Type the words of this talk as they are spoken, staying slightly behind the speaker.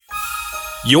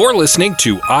You're listening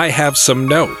to I Have Some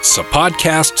Notes, a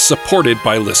podcast supported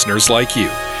by listeners like you.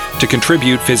 To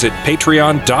contribute, visit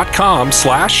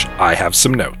patreon.com/I Have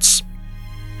Some Notes.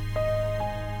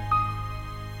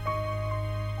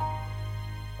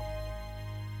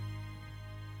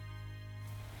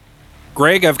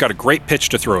 Greg, I've got a great pitch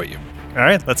to throw at you. All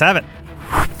right, let's have it.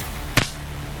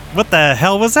 What the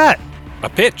hell was that? A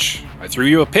pitch. I threw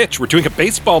you a pitch. We're doing a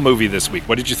baseball movie this week.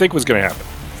 What did you think was going to happen?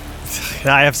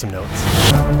 I have some notes.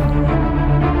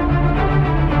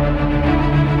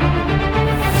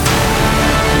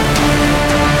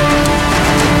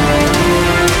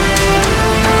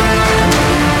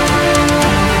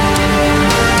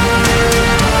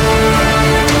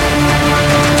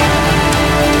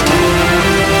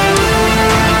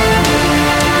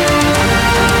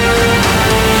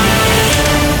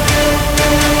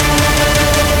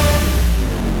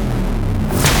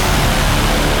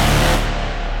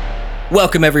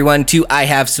 Welcome, everyone, to I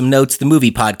Have Some Notes, the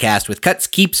movie podcast with cuts,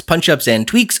 keeps, punch-ups, and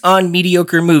tweaks on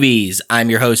mediocre movies. I'm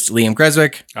your host, Liam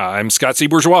Creswick. I'm Scott C.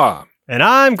 Bourgeois. And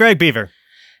I'm Greg Beaver.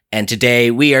 And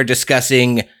today we are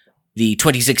discussing the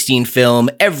 2016 film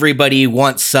Everybody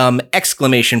Wants Some!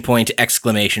 Exclamation point.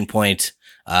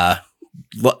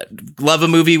 Love a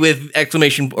movie with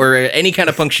exclamation or any kind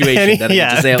of punctuation.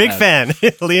 Big fan.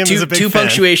 Liam is a big fan. Two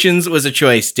punctuations was a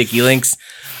choice, Dickie Links.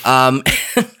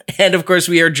 And of course,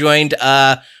 we are joined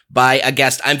by a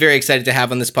guest I'm very excited to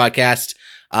have on this podcast,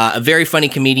 a very funny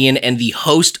comedian and the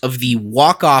host of the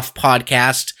Walk Off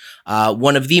podcast,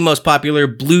 one of the most popular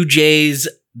Blue Jays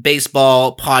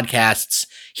baseball podcasts,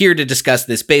 here to discuss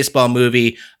this baseball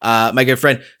movie. My good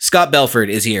friend Scott Belford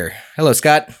is here. Hello,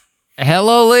 Scott.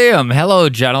 Hello, Liam. Hello,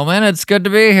 gentlemen. It's good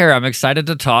to be here. I'm excited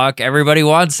to talk. Everybody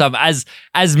wants some. As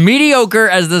mediocre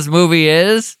as this movie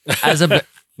is, and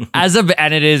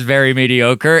it is very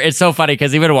mediocre. It's so funny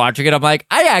because even watching it, I'm like,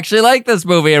 I actually like this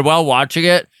movie. And while watching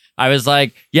it, I was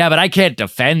like, yeah, but I can't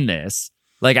defend this.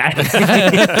 Like,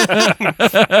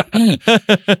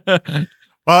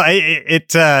 Well,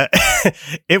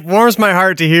 it warms my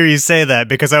heart to hear you say that,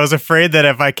 because I was afraid that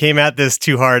if I came at this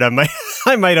too hard,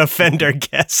 I might offend our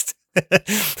guest.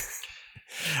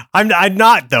 I'm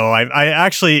not, though. I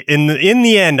actually, in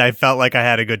the end, I felt like I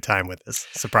had a good time with this,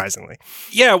 surprisingly.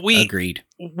 Yeah, we agreed.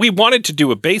 We wanted to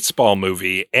do a baseball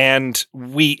movie, and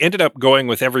we ended up going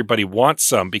with Everybody Wants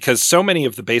Some, because so many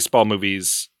of the baseball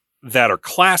movies that are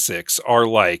classics are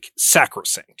like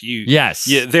sacrosanct.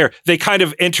 They kind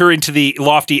of enter into the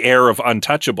lofty air of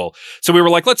untouchable. So we were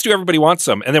like, let's do Everybody Wants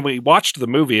Some. And then we watched the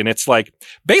movie, and it's like,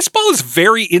 baseball is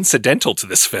very incidental to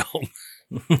this film.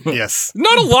 Yes.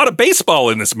 Not a lot of baseball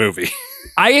in this movie.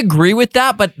 I agree with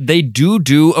that, but they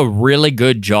do a really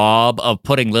good job of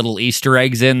putting little Easter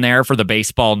eggs in there for the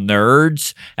baseball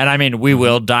nerds. And I mean, we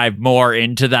will dive more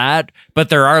into that, but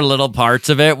there are little parts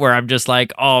of it where I'm just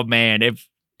like, oh man,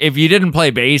 if you didn't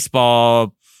play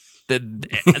baseball,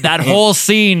 that whole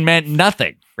scene meant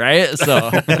nothing, right?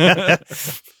 So,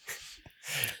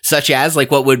 such as, like,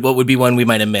 what would be one we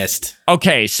might have missed?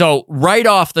 Okay, so right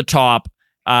off the top,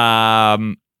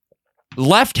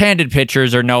 left-handed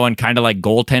pitchers are known kind of like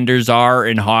goaltenders are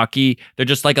in hockey. They're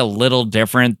just like a little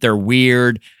different. They're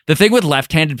weird. The thing with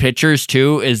left-handed pitchers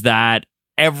too is that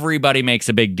everybody makes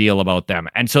a big deal about them,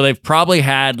 and so they've probably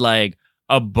had like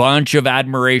a bunch of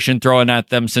admiration thrown at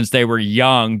them since they were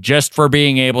young, just for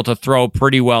being able to throw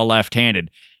pretty well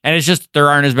left-handed. And it's just, there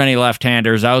aren't as many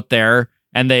left-handers out there.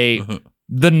 And the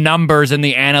numbers and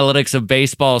the analytics of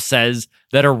baseball says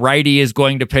that a righty is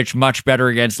going to pitch much better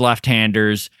against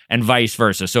left-handers and vice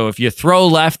versa. So if you throw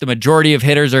left, the majority of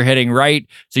hitters are hitting right.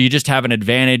 So you just have an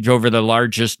advantage over the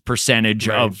largest percentage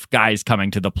of guys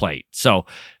coming to the plate. So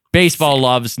baseball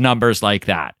loves numbers like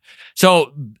that.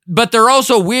 So, but they're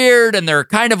also weird and they're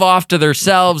kind of off to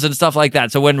themselves and stuff like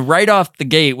that. So when right off the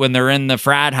gate, when they're in the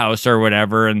frat house or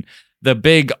whatever, and the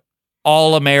big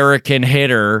all-American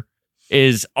hitter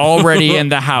is already in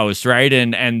the house, right?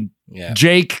 And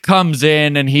Jake comes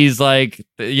in and he's like,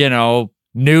 you know,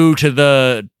 new to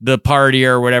the party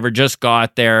or whatever, just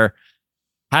got there,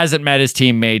 hasn't met his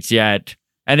teammates yet.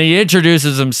 And he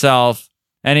introduces himself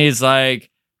and he's like,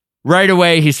 right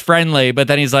away, he's friendly, but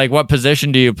then he's like, what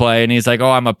position do you play? And he's like,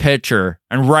 oh, I'm a pitcher.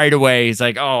 And right away, he's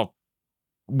like, oh,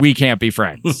 we can't be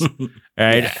friends.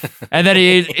 Right. Yeah. And then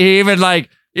he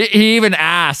even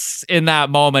asks in that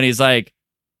moment, he's like,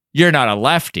 you're not a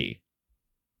lefty.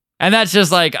 And that's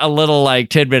just like a little like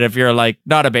tidbit. If you're like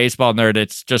not a baseball nerd,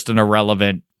 it's just an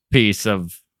irrelevant piece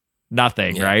of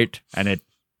nothing. Right. And it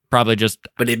probably just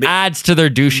adds to their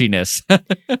douchiness.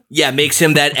 Yeah, makes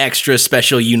him that extra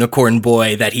special unicorn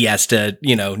boy that he has to,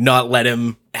 you know, not let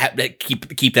him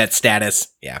keep that status.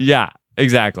 Yeah. Yeah,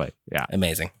 exactly. Yeah.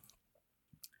 Amazing.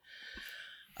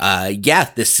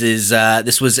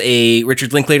 This was a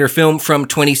Richard Linklater film from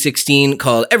 2016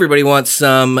 called Everybody Wants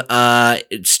Some.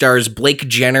 It stars Blake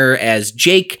Jenner as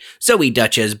Jake, Zoe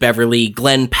Dutch as Beverly,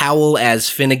 Glenn Powell as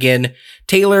Finnegan,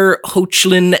 Taylor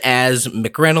Hoechlin as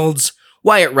McReynolds,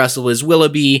 Wyatt Russell as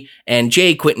Willoughby, and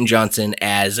J. Quentin Johnson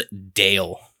as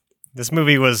Dale. This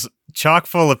movie was chock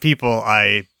full of people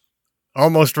I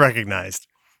almost recognized.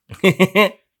 Yeah,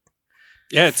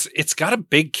 it's got a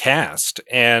big cast,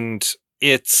 and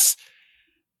it's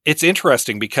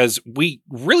interesting because we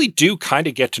really do kind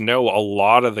of get to know a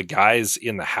lot of the guys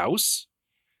in the house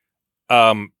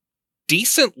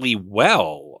decently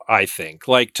well, I think.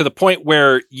 Like, to the point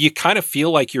where you kind of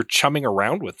feel like you're chumming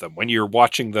around with them when you're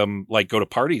watching them like go to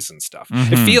parties and stuff.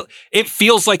 Mhm. It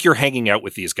feels like you're hanging out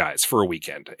with these guys for a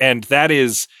weekend, and that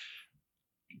is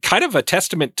kind of a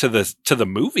testament to the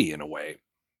movie in a way.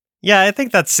 Yeah, I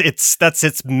think that's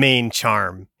its main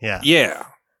charm. Yeah. Yeah.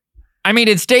 I mean,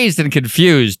 it's Dazed and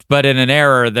Confused, but in an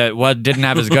era that didn't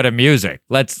have as good a music.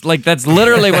 That's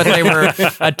literally what they were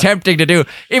attempting to do.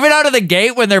 Even out of the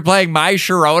gate when they're playing My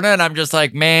Sharona, and I'm just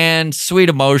like, man, Sweet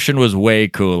Emotion was way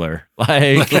cooler.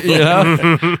 Like, you know,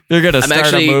 they're gonna I'm start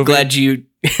actually a movie.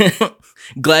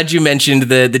 glad you mentioned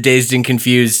the Dazed and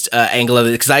Confused angle of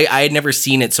it, because I had never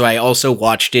seen it, so I also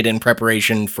watched it in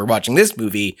preparation for watching this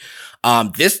movie. I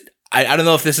don't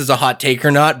know if this is a hot take or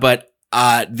not, but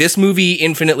this movie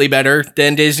infinitely better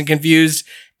than Dazed and Confused,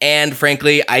 and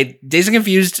frankly, Dazed and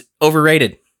Confused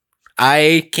overrated.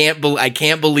 I can't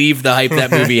believe the hype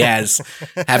that movie has,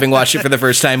 having watched it for the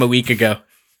first time a week ago.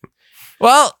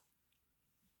 Well,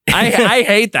 I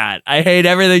hate that. I hate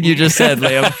everything you just said,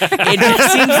 Liam. It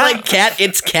just seems like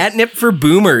it's catnip for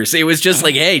boomers. It was just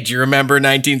like, hey, do you remember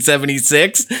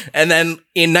 1976? And then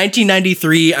in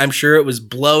 1993, I'm sure it was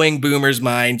blowing boomers'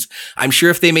 minds. I'm sure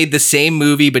if they made the same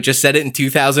movie but just said it in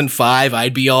 2005,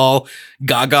 I'd be all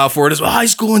gaga for it as well. High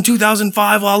school in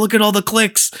 2005. Oh, look at all the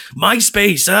clicks.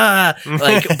 MySpace.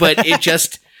 But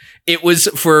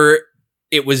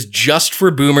it was just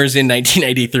for boomers in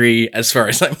 1993, as far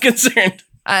as I'm concerned.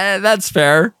 That's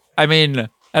fair. I mean,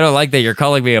 I don't like that you're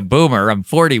calling me a boomer. I'm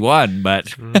 41,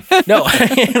 but no,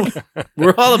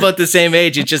 we're all about the same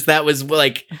age. It's just that was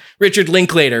like Richard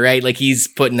Linklater, right? Like he's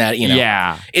putting that, you know.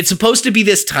 Yeah. It's supposed to be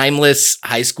this timeless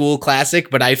high school classic,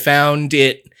 but I found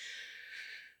it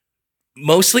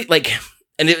mostly like,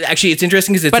 and it's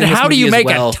interesting because it's. But in this how do movie you as make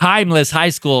well. a timeless high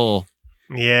school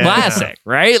classic,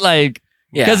 right? Like,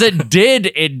 Yeah. because it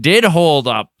did hold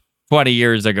up 20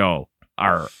 years ago.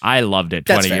 Or I loved it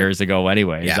 20 years ago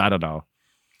anyways. Yeah. I don't know.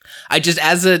 I just,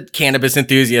 as a cannabis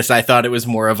enthusiast, I thought it was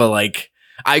more of a like,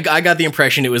 I got the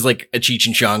impression it was like a Cheech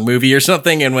and Chong movie or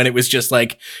something. And when it was just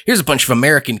like, here's a bunch of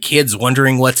American kids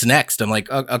wondering what's next. I'm like,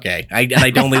 oh, okay.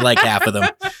 I only like half of them.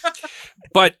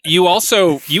 But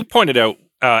you pointed out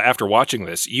after watching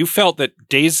this, you felt that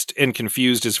Dazed and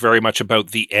Confused is very much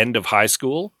about the end of high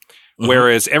school.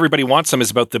 Whereas Everybody Wants Some is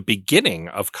about the beginning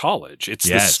of college. It's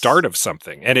the start of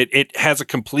something. And it has a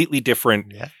completely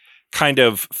different kind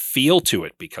of feel to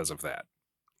it because of that.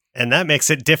 And that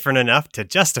makes it different enough to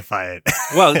justify it.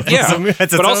 Well, yeah.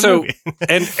 But also,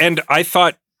 and I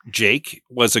thought Jake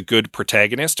was a good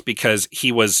protagonist because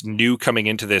he was new coming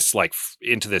into this, like,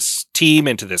 into this team,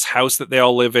 into this house that they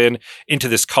all live in, into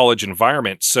this college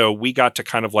environment. So we got to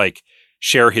kind of like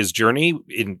share his journey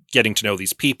in getting to know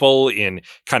these people, in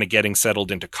kind of getting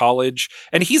settled into college.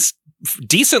 And he's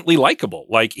decently likable.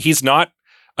 Like, he's not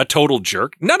a total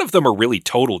jerk. None of them are really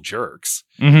total jerks.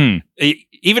 Mm-hmm.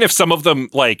 Even if some of them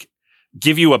like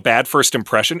give you a bad first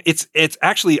impression, it's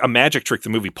actually a magic trick the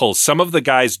movie pulls. Some of the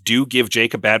guys do give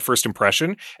Jake a bad first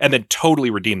impression and then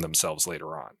totally redeem themselves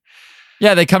later on.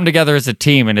 Yeah, they come together as a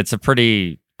team, and it's a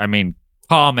pretty,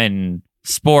 common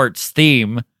sports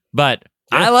theme, but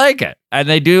I like it. And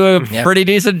they do a pretty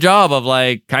decent job of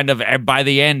like, kind of by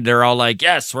the end, they're all like,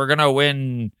 yes, we're going to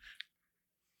win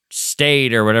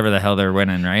state or whatever the hell they're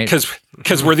winning, right?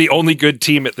 Because we're the only good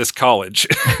team at this college.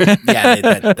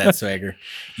 That's swagger.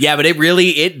 Yeah, but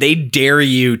they dare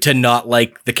you to not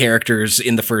like the characters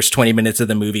in the first 20 minutes of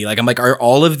the movie. Like, I'm like, are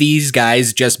all of these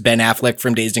guys just Ben Affleck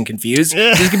from Dazed and Confused?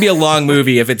 This could be a long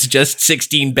movie if it's just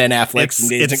 16 Ben Afflecks from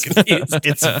Dazed and Confused.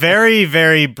 It's very,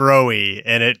 very bro-y,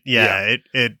 and it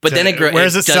but then it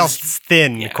wears itself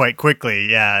thin quite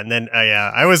quickly. Yeah, and then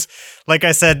I was, like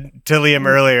I said to Liam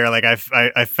earlier, like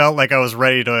I felt like I was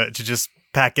ready to just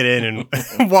pack it in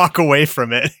and walk away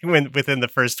from it within the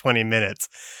first 20 minutes.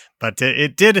 But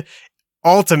it did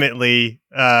ultimately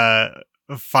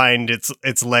find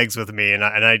its legs with me, and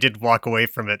I did walk away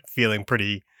from it feeling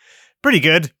pretty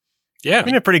good. Yeah. I'm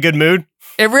in a pretty good mood.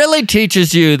 It really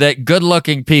teaches you that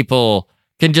good-looking people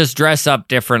can just dress up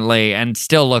differently and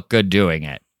still look good doing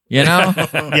it. You know?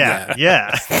 Yeah.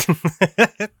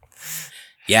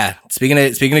 Yeah. Speaking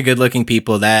of good-looking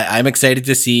people, that I'm excited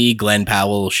to see Glenn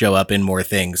Powell show up in more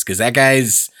things, because that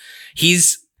guy's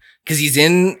he's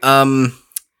in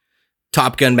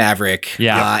Top Gun Maverick,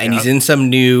 and he's in some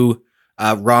new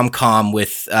rom-com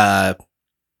with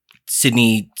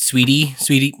Sydney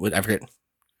Sweetie, what I forget.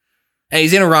 And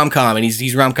he's in a rom-com, and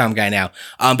he's a rom-com guy now.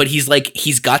 But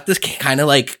he's got this kind of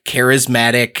like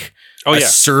charismatic,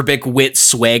 acerbic wit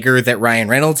swagger that Ryan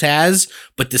Reynolds has,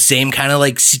 but the same kind of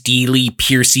like steely,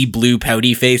 piercy, blue,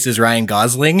 pouty face as Ryan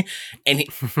Gosling. And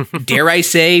dare I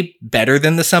say, better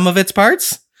than the sum of its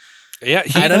parts? Yeah,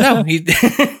 I don't know.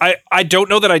 I don't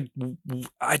know that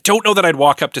I don't know that I'd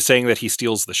walk up to saying that he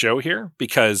steals the show here,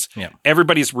 because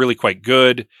everybody's really quite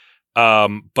good.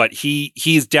 But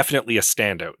he's definitely a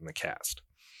standout in the cast.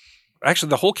 Actually,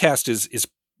 the whole cast is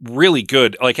really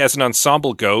good. Like, as an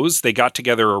ensemble goes, they got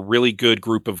together a really good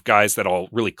group of guys that all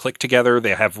really click together.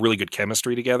 They have really good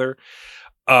chemistry together.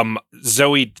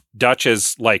 Zoe Dutch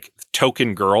as like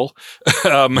token girl.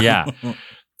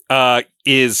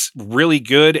 Is really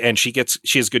good, and she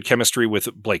has good chemistry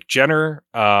with Blake Jenner.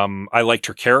 I liked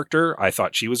her character. I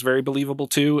thought she was very believable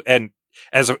too. And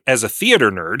as a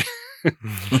theater nerd,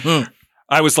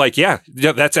 I was like, yeah,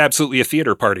 that's absolutely a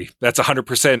theater party. That's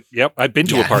 100%. Yep, I've been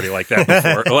to a party like that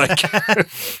before. Like,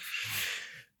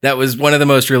 that was one of the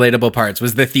most relatable parts,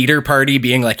 was the theater party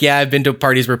being like, yeah, I've been to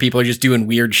parties where people are just doing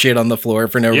weird shit on the floor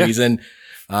for no reason.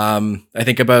 I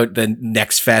think about the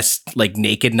Next Fest, like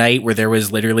naked night, where there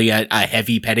was literally a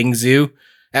heavy petting zoo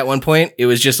at one point. It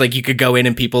was just like you could go in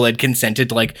and people had consented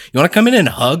to, like, you want to come in and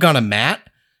hug on a mat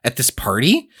at this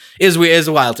party? Is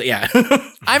wild. Yeah.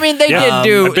 I mean, they did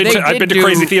do. I've been to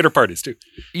crazy theater parties too.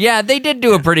 Yeah, they did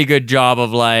do a pretty good job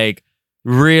of like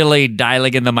really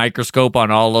dialing in the microscope on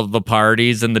all of the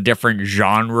parties and the different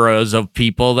genres of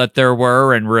people that there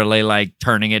were, and really like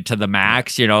turning it to the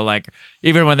max. You know, like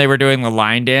even when they were doing the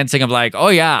line dancing, I'm like, oh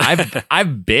yeah,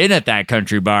 I've been at that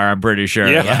country bar. I'm pretty sure.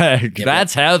 Yeah. Like,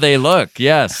 that's how they look.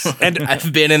 Yes, and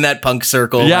I've been in that punk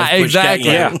circle. Yeah, exactly.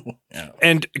 Yeah.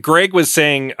 And Greg was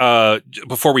saying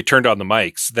before we turned on the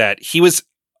mics that he was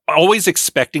always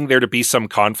expecting there to be some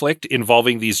conflict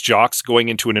involving these jocks going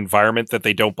into an environment that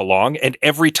they don't belong. And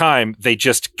every time they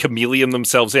just chameleon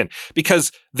themselves in,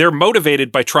 because they're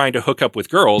motivated by trying to hook up with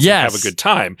girls and have a good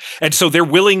time. And so they're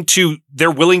willing to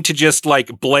just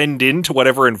like blend into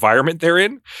whatever environment they're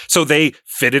in. So they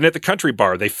fit in at the country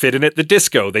bar. They fit in at the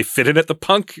disco. They fit in at the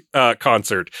punk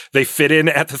concert. They fit in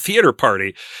at the theater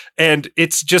party. And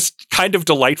it's just kind of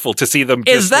delightful to see them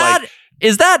Is that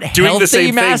doing the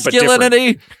same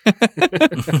masculinity? Thing,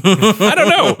 but I don't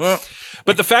know.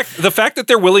 But the fact that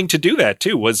they're willing to do that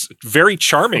too was very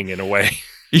charming in a way.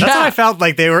 That's how I felt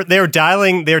like they were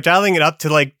dialing it up to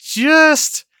like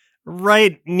just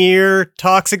right near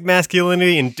toxic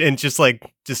masculinity and just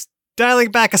dialing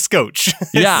back a scotch.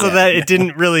 Yeah. So that it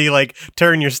didn't really like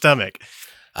turn your stomach.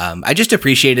 I just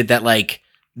appreciated that like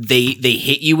they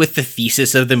hit you with the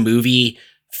thesis of the movie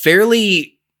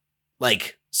fairly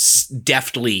like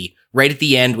deftly right at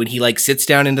the end when he like sits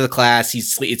down into the class.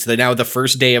 It's now the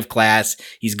first day of class.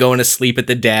 He's going to sleep at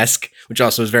the desk, which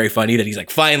also is very funny that he's like,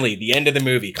 finally, the end of the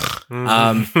movie.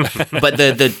 But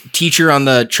the teacher on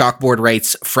the chalkboard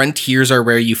writes, "Frontiers are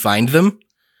where you find them."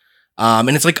 And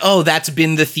it's like, oh, that's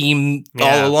been the theme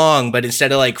all along. But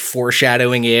instead of like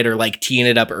foreshadowing it or like teeing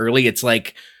it up early, it's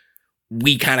like,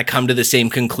 we kind of come to the same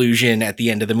conclusion at the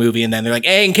end of the movie, and then they're like,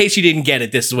 hey, in case you didn't get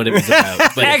it, this is what it was about.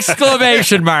 But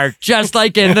exclamation mark, just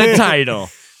like in the title.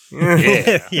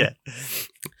 Yeah.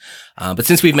 But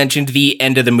since we've mentioned the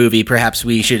end of the movie, perhaps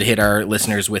we should hit our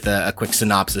listeners with a quick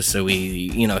synopsis so we,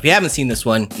 you know, if you haven't seen this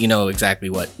one, you know exactly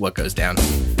what goes down.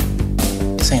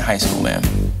 This ain't high school, man.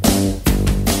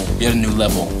 You're at a new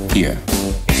level here.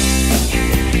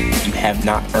 You have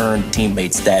not earned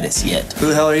teammate status yet. Who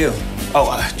the hell are you?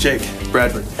 Oh, Jake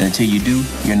Bradford. And until you do,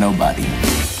 you're nobody.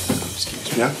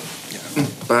 Excuse me. Yeah.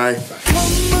 Bye.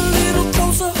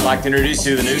 I'd like to introduce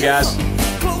you to the new guys.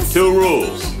 2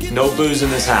 rules. No booze in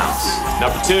this house.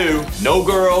 Number 2, no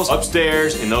girls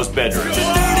upstairs in those bedrooms.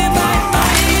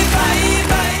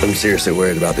 I'm seriously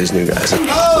worried about these new guys.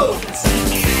 Oh!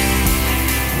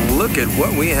 Look at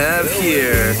what we have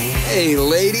here. Hey,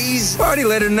 ladies. Party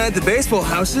later tonight at the baseball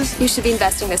houses. You should be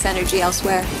investing this energy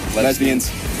elsewhere.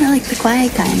 Lesbians. I like the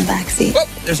quiet guy in the backseat. Oh,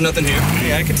 there's nothing here.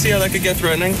 Yeah, I can see how that could get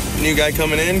threatening. New guy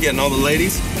coming in, getting all the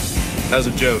ladies. That was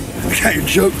a joke. I got your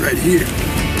joke right here.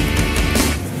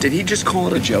 Did he just call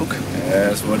it a joke?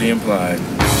 That's what he implied.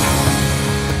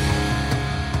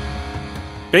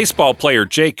 Baseball player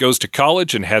Jake goes to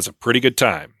college and has a pretty good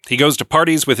time. He goes to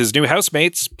parties with his new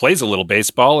housemates, plays a little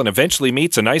baseball, and eventually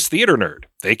meets a nice theater nerd.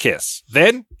 They kiss.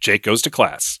 Then Jake goes to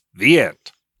class. The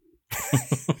end.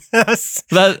 That's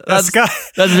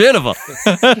beautiful.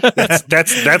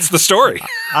 That's the story.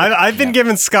 I've been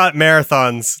giving Scott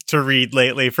marathons to read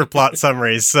lately for plot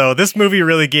summaries, so this movie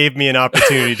really gave me an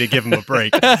opportunity to give him a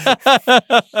break.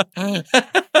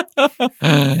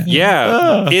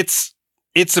 Yeah,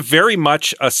 it's very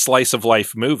much a slice of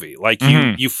life movie. Like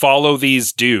you follow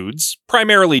these dudes,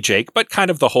 primarily Jake, but kind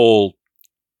of the whole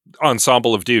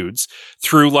ensemble of dudes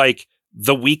through like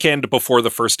the weekend before the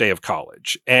first day of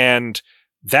college. And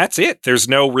that's it. There's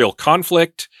no real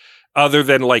conflict other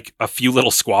than like a few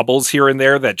little squabbles here and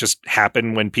there that just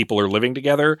happen when people are living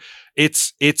together.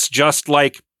 It's just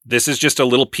like, this is just a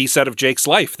little piece out of Jake's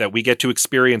life that we get to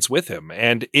experience with him.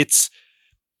 And it's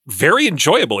very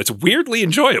enjoyable. It's weirdly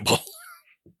enjoyable.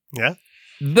 Yeah.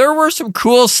 There were some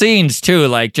cool scenes too.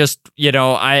 Like just,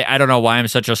 I don't know why I'm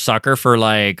such a sucker for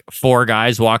like 4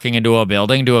 guys walking into a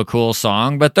building to a cool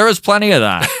song, but there was plenty of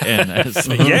that in this.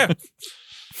 Yeah.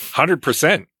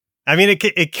 100%. I mean,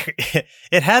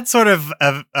 it had sort of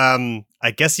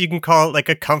I guess you can call it like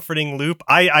a comforting loop.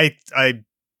 I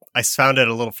found it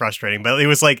a little frustrating, but it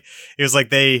was like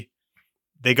they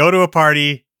go to a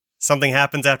party, something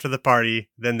happens after the party,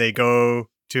 then they go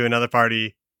to another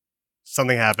party,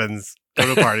 something happens, go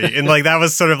to a party, and like that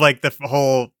was sort of like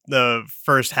the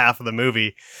first half of the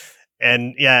movie,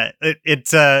 and yeah,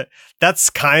 that's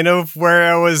kind of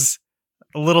where I was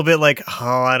a little bit like,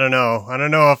 oh, I don't know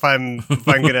if I'm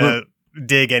gonna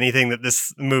dig anything that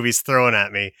this movie's throwing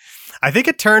at me. I think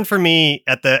it turned for me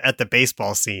at the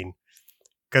baseball scene,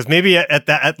 because maybe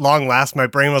at long last my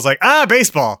brain was like,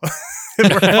 baseball.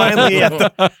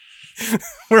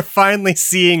 We're finally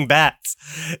seeing bats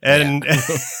and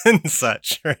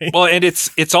such, right? Well, and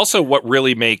it's also what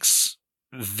really makes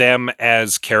them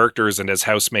as characters and as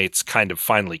housemates kind of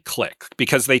finally click,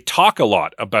 because they talk a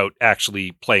lot about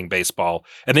actually playing baseball,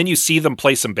 and then you see them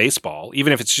play some baseball,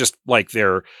 even if it's just like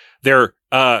their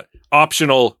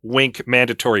optional wink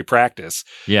mandatory practice.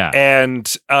 Yeah.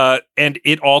 And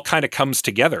it all kind of comes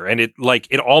together, and it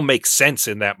all makes sense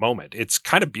in that moment. It's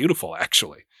kind of beautiful,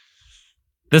 actually.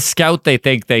 The scout they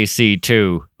think they see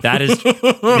too. That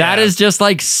is just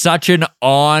like such an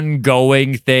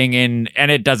ongoing thing, and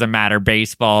it doesn't matter,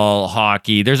 baseball,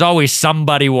 hockey. There's always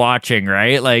somebody watching,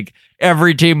 right? Like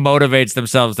every team motivates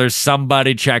themselves. There's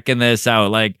somebody checking this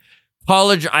out. Like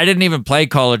college, I didn't even play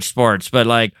college sports, but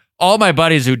like all my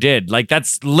buddies who did, like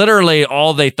that's literally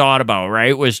all they thought about,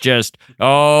 right? Was just,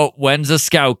 oh, when's a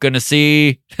scout gonna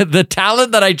see the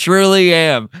talent that I truly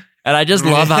am? And I just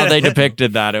love how they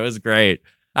depicted that. It was great.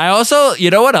 I also, you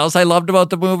know what else I loved about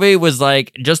the movie was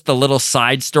like just the little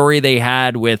side story they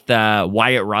had with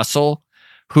Wyatt Russell,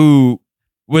 who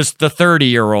was the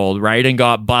 30-year-old, right? And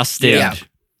got busted. Yeah.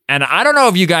 And I don't know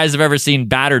if you guys have ever seen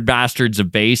Battered Bastards of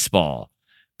Baseball,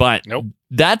 but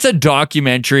that's a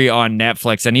documentary on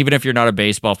Netflix. And even if you're not a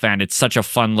baseball fan, it's such a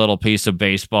fun little piece of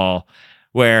baseball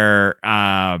where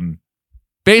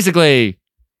basically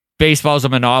baseball is a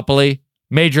monopoly.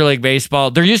 Major League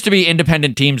Baseball, there used to be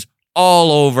independent teams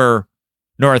all over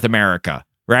North America,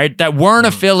 right? That weren't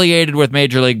affiliated with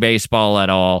Major League Baseball at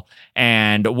all.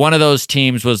 And one of those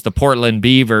teams was the Portland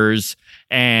Beavers.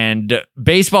 And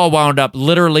baseball wound up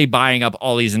literally buying up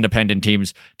all these independent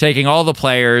teams, taking all the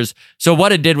players. So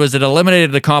what it did was it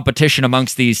eliminated the competition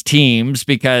amongst these teams,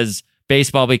 because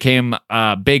baseball became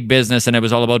a big business and it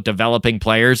was all about developing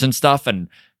players and stuff, and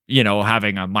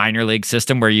having a minor league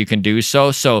system where you can do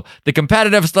so. So the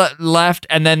competitives left,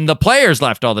 and then the players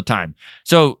left all the time.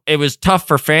 So it was tough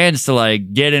for fans to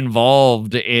like get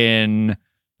involved in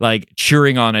like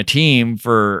cheering on a team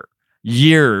for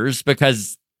years,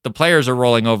 because the players are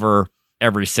rolling over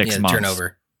every 6 months.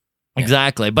 Turnover.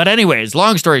 Exactly. But anyways,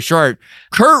 long story short,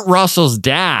 Kurt Russell's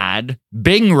dad,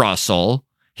 Bing Russell,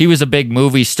 he was a big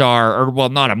movie star, or well,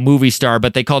 not a movie star,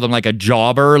 but they called him like a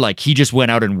jobber. Like he just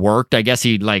went out and worked. I guess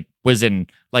he like was in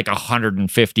like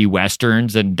 150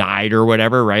 Westerns and died or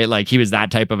whatever, right? Like he was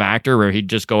that type of actor where he'd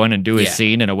just go in and do his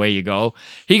scene and away you go.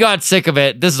 He got sick of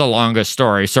it. This is the longest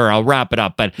story. Sorry, I'll wrap it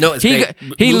up. But no, it's great.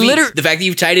 He literally, the fact that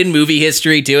you've tied in movie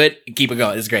history to it, keep it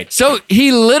going. It's great. So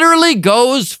he literally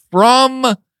goes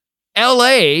from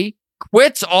LA,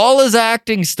 quits all his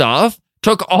acting stuff,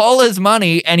 took all his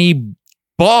money, and he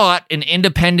bought an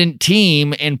independent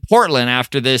team in Portland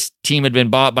after this team had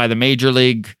been bought by the Major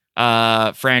League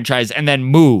franchise, and then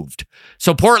moved.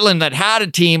 So Portland, that had a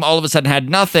team, all of a sudden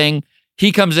had nothing.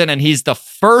 He comes in and he's the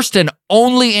first and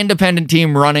only independent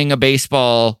team running a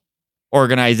baseball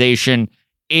organization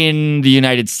in the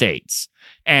United States.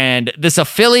 And this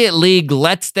affiliate league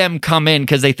lets them come in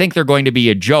because they think they're going to be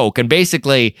a joke. And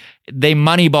basically, they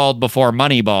moneyballed before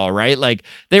Moneyball, right? Like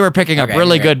they were picking up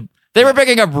really good. They were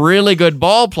picking up really good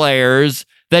ball players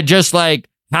that just like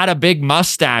had a big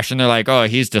mustache, and they're like, "Oh,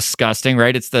 he's disgusting,"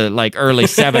 right? It's the like early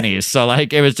 70s, so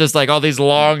like it was just like all these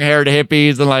long-haired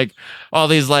hippies and like all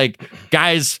these like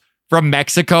guys from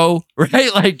Mexico,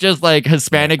 right? Like just like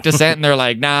Hispanic descent, and they're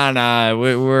like, "Nah,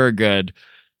 we're good."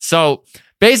 So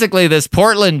basically, this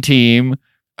Portland team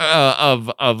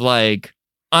of like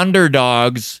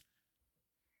underdogs,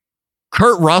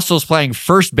 Kurt Russell's playing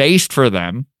first base for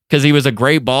them, because he was a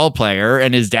great ball player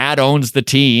and his dad owns the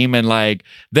team, and like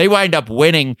they wind up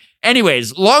winning.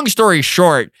 Anyways, long story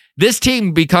short, this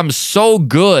team becomes so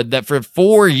good that for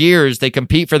 4 years they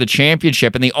compete for the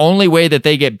championship. And the only way that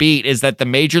they get beat is that the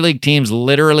major league teams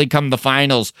literally come to the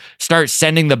finals, start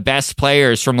sending the best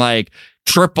players from like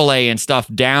AAA and stuff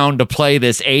down to play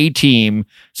this A team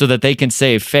so that they can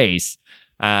save face.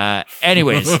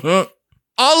 Anyways.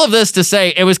 All of this to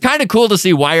say, it was kind of cool to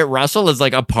see Wyatt Russell as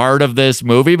like a part of this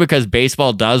movie, because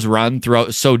baseball does run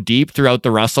throughout so deep throughout the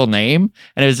Russell name.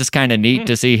 And it was just kind of neat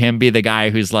to see him be the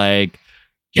guy who's like,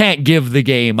 can't give the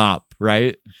game up,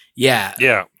 right? Yeah.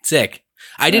 Yeah. Sick.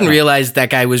 I didn't realize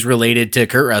that guy was related to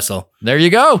Kurt Russell. There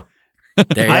you go.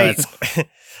 There you go.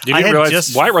 You didn't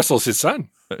realize Wyatt Russell's his son.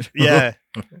 Yeah.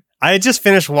 I had just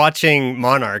finished watching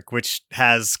Monarch, which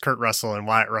has Kurt Russell and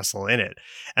Wyatt Russell in it.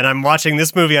 And I'm watching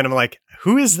this movie and I'm like,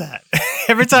 who is that?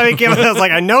 Every time he came out, I was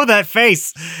like, I know that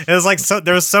face. It was like,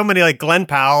 there was so many, like Glenn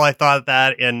Powell, I thought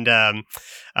that, and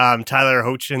Tyler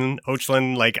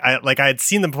Hoechlin. Like I had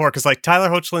seen them before, because like Tyler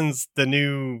Hoechlin's the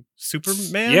new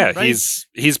Superman. Yeah, right? he's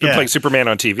been playing Superman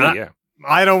on TV. Yeah.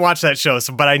 I don't watch that show,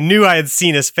 but I knew I had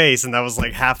seen his face, and that was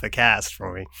like half the cast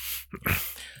for me.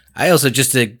 I also,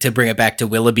 just to bring it back to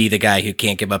Willoughby, the guy who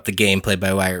can't give up the game, played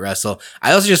by Wyatt Russell.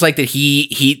 I also just like that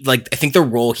he like, I think the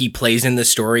role he plays in the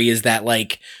story is that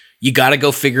like, you got to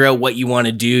go figure out what you want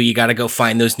to do. You got to go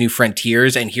find those new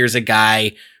frontiers. And here's a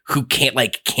guy who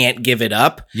can't give it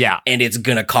up. Yeah. And it's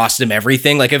going to cost him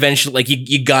everything. Like eventually, like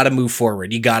you got to move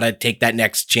forward. You got to take that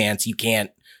next chance. You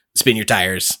can't spin your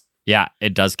tires. Yeah,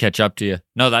 it does catch up to you.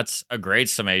 No, that's a great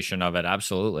summation of it.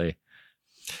 Absolutely.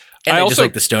 And I also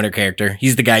like the stoner character.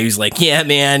 He's the guy who's like, yeah,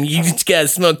 man, you just gotta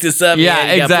smoke this up. Yeah,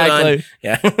 man. exactly.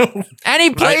 Yeah. And he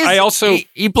plays,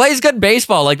 he plays good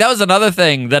baseball. Like that was another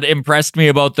thing that impressed me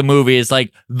about the movie, is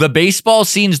like the baseball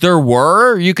scenes there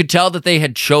were, you could tell that they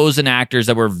had chosen actors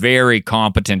that were very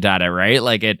competent at it, right?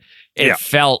 Like it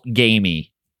felt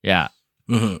gamey. Yeah.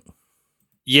 Mm-hmm.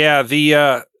 Yeah.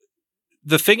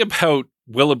 The thing about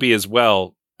Willoughby as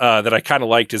well, that I kind of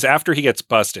liked, is after he gets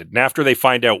busted and after they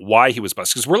find out why he was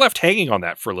busted, because we're left hanging on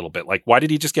that for a little bit. Like, why did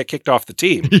he just get kicked off the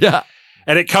team? Yeah.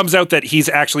 And it comes out that he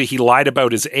lied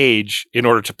about his age in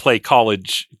order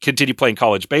to continue playing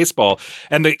college baseball.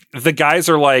 And the guys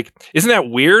are like, isn't that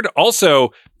weird?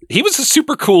 Also, he was a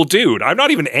super cool dude. I'm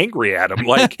not even angry at him.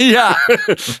 Like, yeah.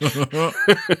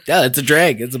 Yeah, it's a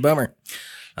drag. It's a bummer.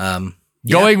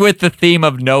 Going with the theme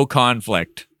of no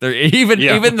conflict. There,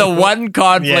 even the one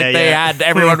conflict they had,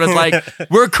 everyone was like,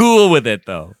 "We're cool with it,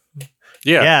 though."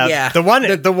 Yeah. The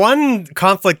one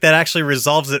conflict that actually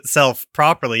resolves itself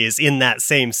properly is in that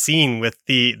same scene with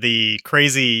the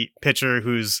crazy pitcher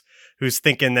who's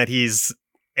thinking that he's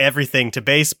everything to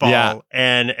baseball,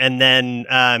 and then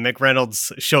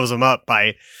McReynolds shows him up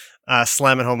by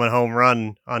slamming home a home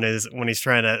run on when he's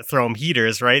trying to throw him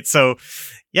heaters, right? So.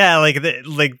 Yeah,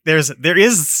 there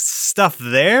is stuff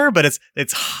there, but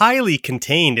it's highly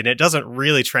contained and it doesn't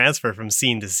really transfer from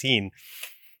scene to scene.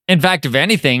 In fact, if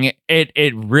anything,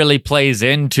 it really plays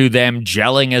into them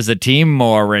gelling as a team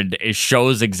more, and it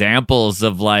shows examples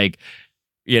of like,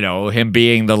 you know, him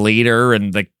being the leader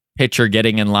and the pitcher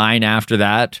getting in line after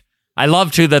that. I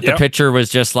love too that the pitcher was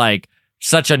just like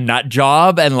such a nut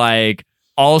job, and like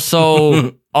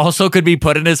also could be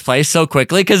put in his place so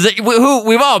quickly, because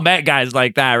we've all met guys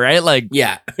like that, right? Like,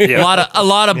 a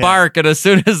lot of bark, and as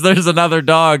soon as there's another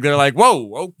dog, they're like,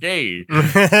 "Whoa, okay."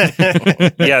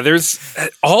 Yeah, there's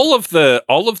all of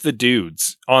the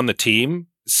dudes on the team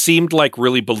seemed like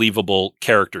really believable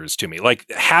characters to me. Like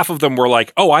half of them were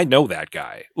like, "Oh, I know that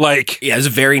guy." Like, it was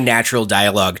a very natural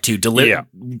dialogue too,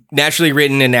 naturally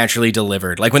written and naturally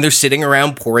delivered. Like when they're sitting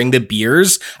around pouring the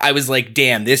beers, I was like,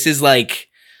 "Damn, this is like."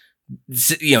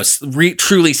 You know,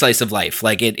 truly slice of life.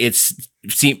 Like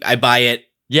I buy it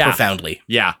profoundly.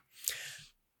 Yeah.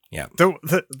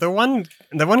 The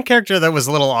one character that was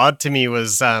a little odd to me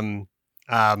was the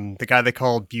guy they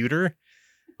called Buter,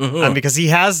 because he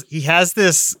has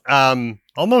this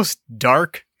almost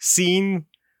dark scene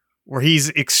he's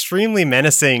extremely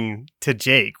menacing to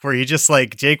Jake, where he just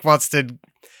like Jake wants to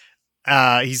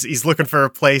he's looking for a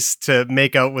place to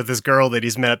make out with this girl that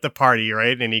he's met at the party,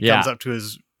 right? And he comes up to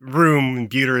his room, and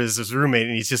Buter is his roommate,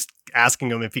 and he's just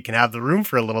asking him if he can have the room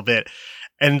for a little bit.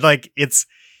 And like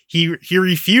he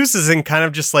refuses in kind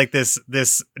of just like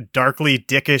this darkly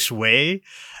dickish way.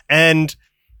 And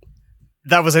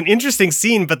that was an interesting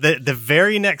scene, but the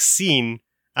very next scene,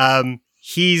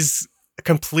 he's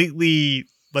completely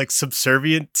like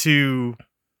subservient to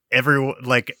everyone,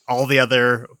 like all the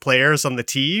other players on the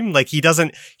team. Like he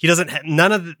doesn't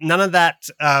none of that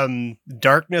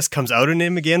darkness comes out in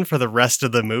him again for the rest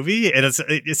of the movie. And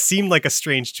it seemed like a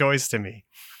strange choice to me.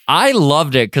 I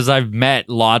loved it because I've met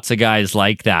lots of guys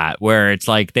like that, where it's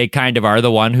like they kind of are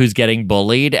the one who's getting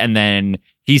bullied, and then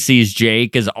he sees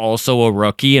Jake as also a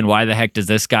rookie, and why the heck does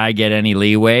this guy get any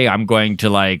leeway? I'm going to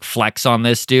like flex on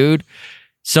this dude.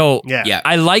 So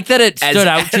I like that it stood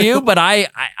out to you, but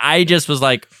I just was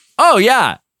like, oh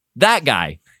yeah, that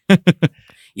guy.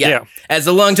 Yeah. As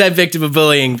a longtime victim of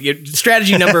bullying,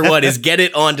 strategy number 1 is get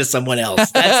it onto someone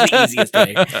else. That's the easiest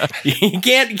way. You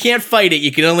can't fight it.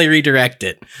 You can only redirect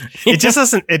it. It just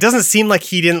doesn't seem like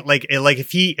he didn't like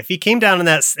if he came down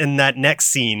in that next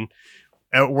scene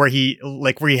where he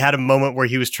had a moment where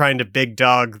he was trying to big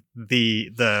dog the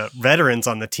veterans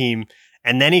on the team,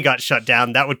 and then he got shut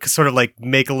down. That would sort of like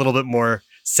make a little bit more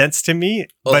sense to me,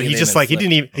 but he just like he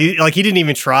didn't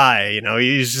even try, you know.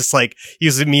 He was just like he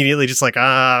was immediately just like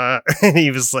he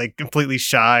was like completely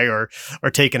shy or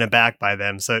taken aback by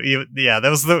them. So that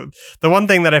was the one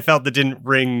thing that I felt that didn't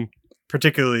ring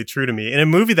particularly true to me in a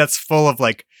movie that's full of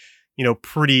like, you know,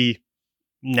 pretty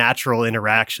natural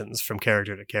interactions from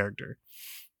character to character.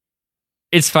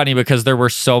 It's funny because there were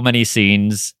so many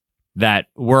scenes that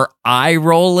were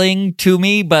eye-rolling to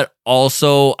me, but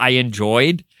also I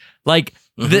enjoyed. Like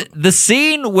the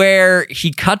scene where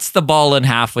he cuts the ball in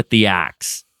half with the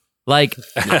axe. Like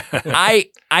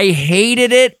I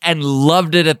hated it and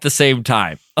loved it at the same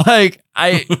time. Like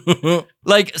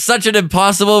like such an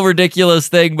impossible, ridiculous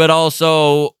thing, but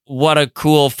also what a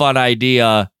cool, fun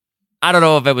idea. I don't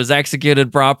know if it was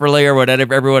executed properly or what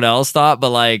everyone else thought,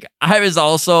 but like I was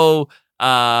also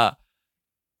there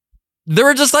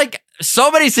were just like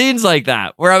so many scenes like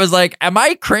that where I was like, am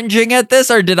I cringing at this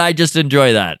or did I just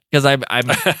enjoy that? Because I'm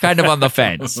kind of on the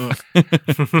fence.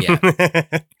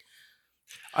 Yeah.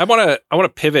 I want to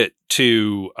pivot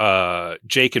to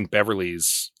Jake and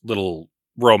Beverly's little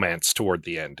romance toward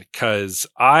the end, because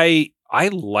I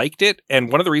liked it,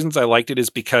 and one of the reasons I liked it is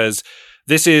because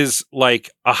this is like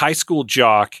a high school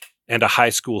jock and a high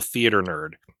school theater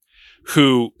nerd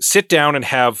who sit down and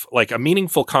have like a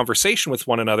meaningful conversation with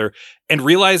one another and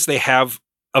realize they have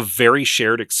a very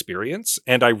shared experience.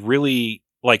 And I really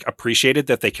like appreciated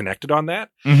that they connected on that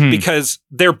because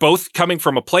they're both coming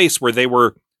from a place where they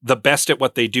were the best at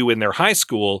what they do in their high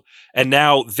school. And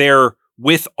now they're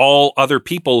with all other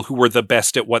people who were the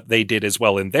best at what they did as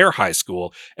well in their high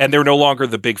school. And they're no longer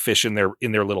the big fish in their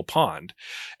little pond.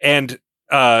 And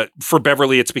for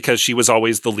Beverly, it's because she was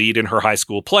always the lead in her high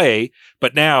school play,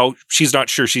 but now she's not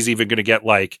sure she's even going to get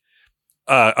like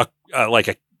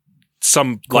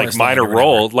some like minor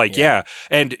role. Like, yeah.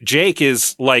 And Jake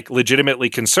is like legitimately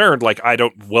concerned. Like,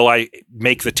 will I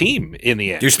make the team in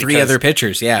the end? There's 3 other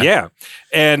pitchers. Yeah. Yeah.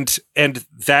 And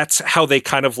that's how they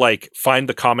kind of like find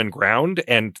the common ground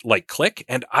and like click.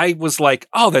 And I was like,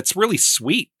 oh, that's really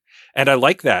sweet. And I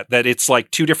like that it's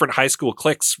like 2 different high school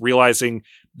cliques realizing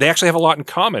they actually have a lot in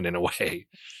common in a way.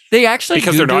 They actually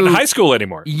because they're not in high school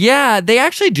anymore. Yeah, they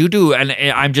actually do. And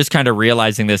I'm just kind of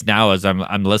realizing this now as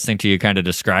I'm listening to you kind of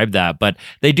describe that. But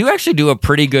they do actually do a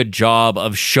pretty good job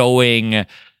of showing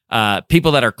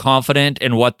people that are confident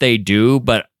in what they do,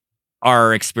 but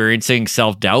are experiencing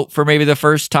self-doubt for maybe the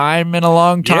first time in a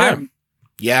long time.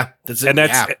 Yeah.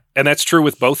 That's true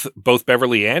with both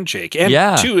Beverly and Jake.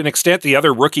 And to an extent, the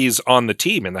other rookies on the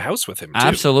team in the house with him, too.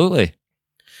 Absolutely.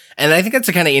 And I think that's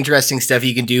the kind of interesting stuff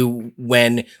you can do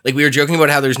when, like, we were joking about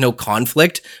how there's no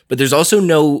conflict, but there's also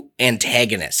no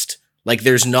antagonist. Like,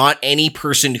 there's not any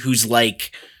person who's,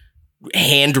 like,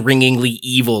 hand-wringingly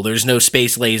evil. There's no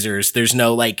space lasers. There's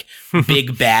no, like,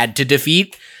 big bad to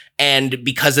defeat. And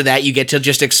because of that, you get to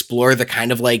just explore the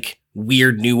kind of, like,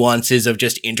 weird nuances of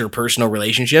just interpersonal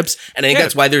relationships. And I think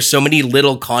that's why there's so many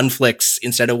little conflicts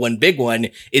instead of one big one,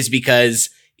 is because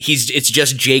it's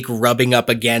just Jake rubbing up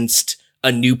against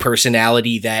a new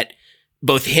personality that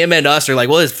both him and us are like,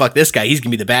 well, fuck this guy. He's gonna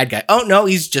be the bad guy. Oh no,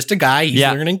 he's just a guy. He's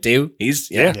learning too. He's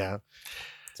So,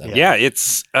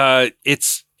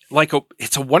 it's like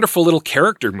it's a wonderful little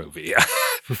character movie.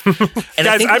 And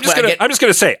guys, I'm just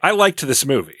gonna say I liked this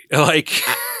movie. Like,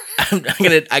 I'm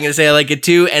gonna say I like it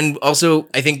too. And also,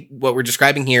 I think what we're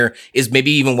describing here is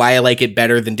maybe even why I like it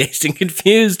better than Dazed and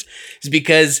Confused, is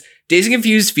because Dazed and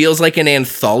Confused feels like an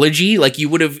anthology. Like you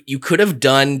could have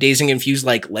done Dazed and Confused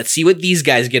like, let's see what these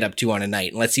guys get up to on a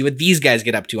night, and let's see what these guys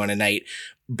get up to on a night.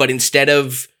 But instead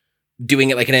of doing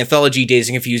it like an anthology, Dazed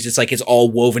and Confused, it's like it's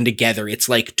all woven together. It's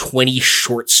like 20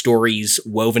 short stories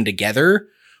woven together.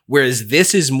 Whereas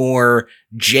this is more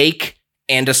Jake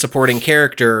and a supporting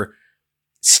character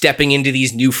stepping into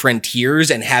these new frontiers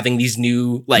and having these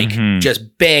new, like,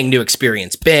 just bang, new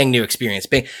experience, bang.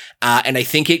 And I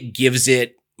think it gives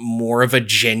it more of a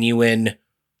genuine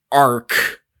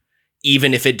arc,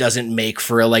 even if it doesn't make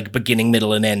for a, like, beginning,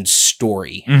 middle, and end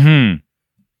story.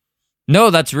 No,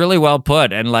 that's really well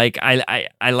put. And, like,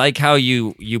 I like how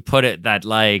you put it that,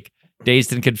 like,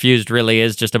 Dazed and Confused really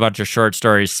is just a bunch of short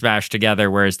stories smashed together,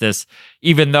 whereas this,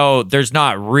 even though there's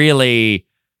not really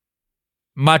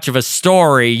much of a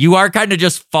story, you are kind of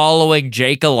just following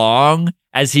Jake along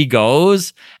as he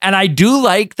goes. And I do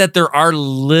like that there are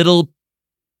little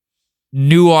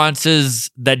nuances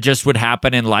that just would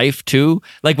happen in life too.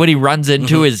 Like when he runs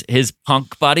into his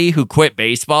punk buddy who quit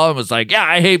baseball and was like, yeah,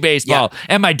 I hate baseball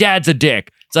and my dad's a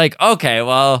dick. It's like, okay,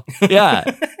 well, yeah,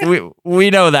 we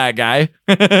know that guy.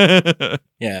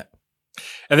 Yeah.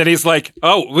 And then he's like,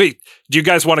 oh, wait, do you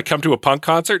guys want to come to a punk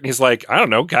concert? And he's like, I don't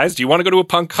know, guys, do you want to go to a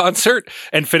punk concert?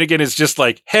 And Finnegan is just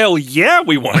like, hell yeah,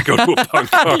 we want to go to a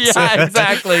punk concert. Yeah,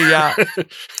 exactly, yeah.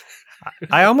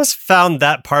 I almost found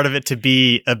that part of it to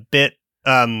be a bit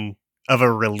of a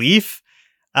relief,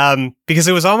 because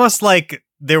it was almost like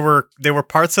there were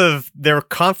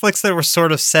conflicts that were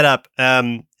sort of set up,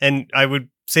 and I would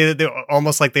say that they're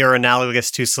almost like they are analogous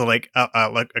to like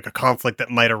a conflict that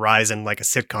might arise in like a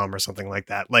sitcom or something like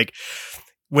that. Like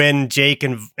when Jake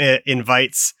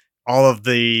invites all of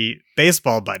the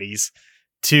baseball buddies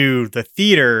to the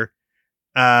theater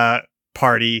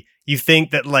party, you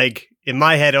think that, like, in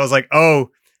my head, I was like,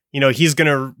 oh, you know, he's going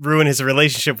to ruin his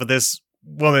relationship with this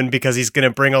woman because he's going to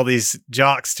bring all these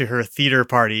jocks to her theater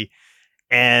party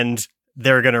and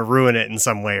they're going to ruin it in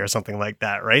some way or something like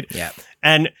that, right? Yeah.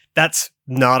 And that's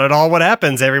not at all what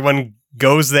happens. Everyone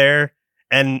goes there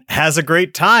and has a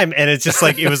great time. And it's just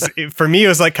like, for me, it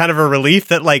was like kind of a relief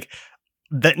that, like,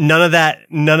 that none of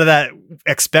that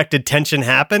expected tension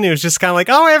happened. It was just kind of like,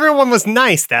 oh, everyone was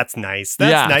nice. That's nice.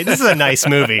 That's nice. This is a nice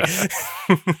movie.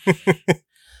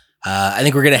 I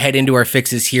think we're going to head into our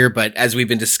fixes here, but as we've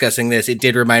been discussing this, it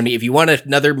did remind me, if you want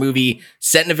another movie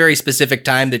set in a very specific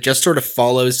time that just sort of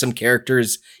follows some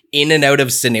characters in and out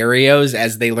of scenarios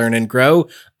as they learn and grow,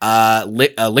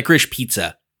 Licorice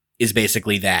Pizza is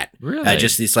basically that. Really?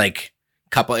 Just this, like,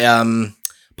 couple,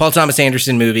 Paul Thomas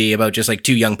Anderson movie about just, like,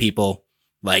 two young people,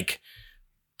 like,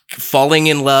 falling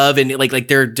in love, and like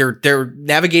they're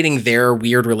navigating their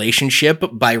weird relationship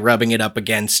by rubbing it up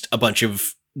against a bunch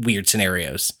of weird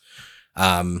scenarios.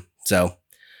 And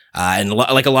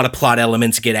like a lot of plot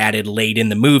elements get added late in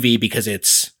the movie because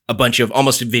it's a bunch of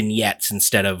almost vignettes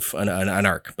instead of an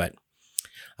arc. But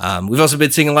we've also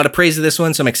been seeing a lot of praise of this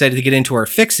one, so I'm excited to get into our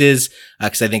fixes,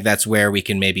 because I think that's where we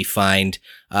can maybe find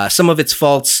some of its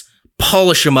faults,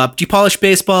 polish them up. Do you polish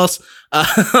baseballs?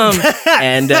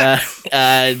 And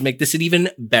make this an even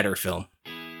better film.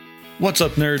 What's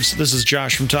up, nerds? This is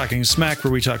Josh from Talking Smack,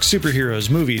 where we talk superheroes,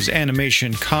 movies,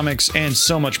 animation, comics, and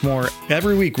so much more.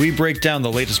 Every week, we break down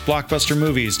the latest blockbuster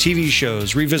movies, TV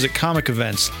shows, revisit comic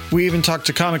events. We even talk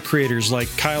to comic creators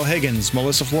like Kyle Higgins,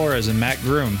 Melissa Flores, and Matt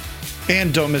Groom.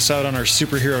 And don't miss out on our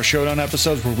Superhero Showdown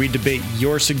episodes, where we debate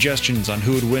your suggestions on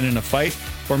who would win in a fight,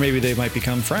 or maybe they might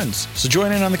become friends. So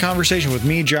join in on the conversation with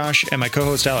me, Josh, and my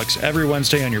co-host Alex every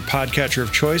Wednesday on your podcatcher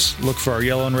of choice. Look for our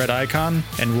yellow and red icon,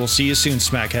 and we'll see you soon,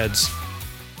 Smackheads.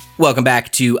 Welcome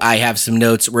back to I Have Some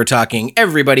Notes. We're talking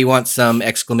Everybody Wants Some!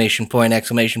 Exclamation point,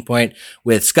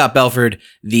 with Scott Belford,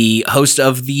 the host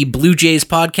of the Blue Jays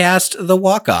podcast, The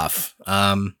Walk-Off.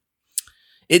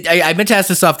 I meant to ask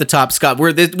this off the top, Scott.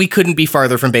 We couldn't be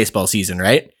farther from baseball season,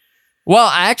 right? Well,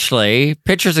 actually,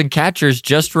 pitchers and catchers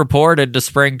just reported to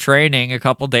spring training a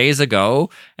couple days ago,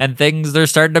 and there's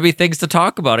starting to be things to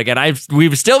talk about again.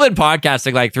 We've still been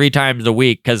podcasting like 3 times a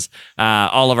week because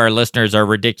all of our listeners are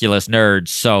ridiculous nerds.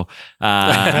 So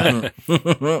that's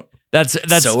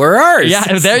so are ours.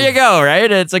 Yeah, there you go.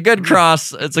 Right? It's a good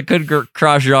cross. It's a good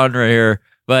cross genre here.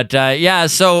 But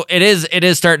so it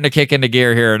is starting to kick into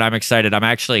gear here, and I'm excited. I'm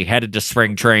actually headed to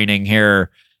spring training here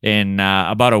in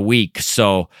about a week,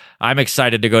 so I'm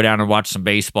excited to go down and watch some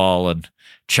baseball and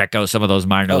check out some of those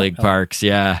minor league parks.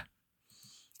 Yeah,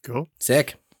 cool,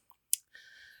 sick.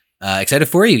 Excited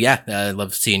for you. Yeah. I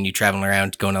love seeing you traveling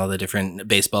around, going to all the different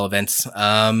baseball events.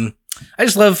 I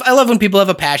love when people have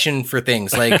a passion for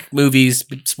things like movies,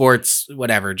 sports,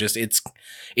 whatever. Just it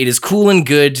is cool and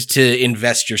good to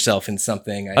invest yourself in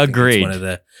something. I Agreed. think it's one of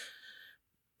the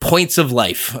points of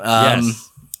life. Yes.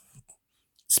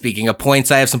 Speaking of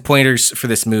points, I have some pointers for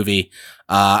this movie.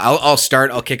 I'll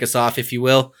start. I'll kick us off, if you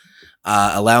will.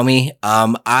 Allow me.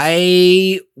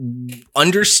 I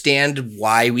understand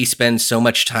why we spend so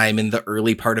much time in the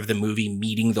early part of the movie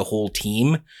meeting the whole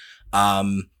team.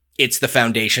 It's the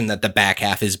foundation that the back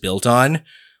half is built on.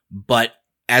 But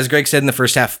as Greg said in the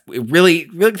first half,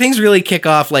 things really kick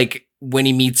off like when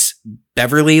he meets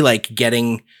Beverly. Like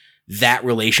getting that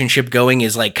relationship going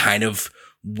is like kind of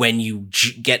when you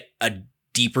get a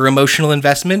deeper emotional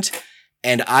investment.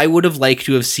 And I would have liked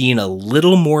to have seen a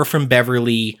little more from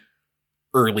Beverly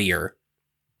earlier.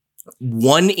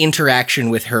 One interaction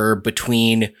with her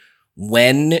between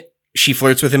when she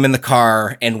flirts with him in the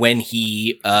car and when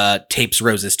he tapes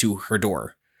roses to her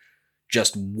door.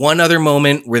 Just one other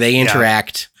moment where they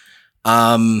interact.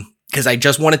 Because I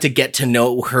just wanted to get to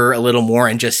know her a little more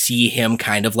and just see him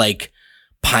kind of like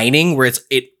pining, where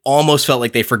it almost felt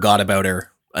like they forgot about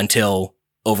her until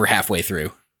over halfway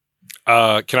through.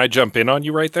 Can I jump in on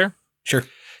you right there? Sure.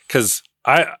 Because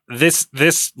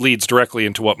this leads directly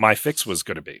into what my fix was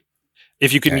going to be,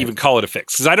 if you can even call it a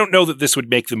fix. Because I don't know that this would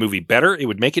make the movie better. It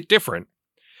would make it different.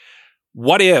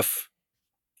 What if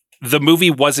the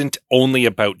movie wasn't only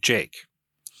about Jake?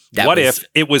 What if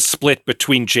it was split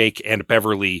between Jake and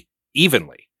Beverly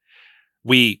evenly?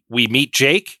 We meet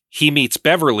Jake, he meets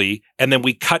Beverly, and then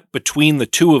we cut between the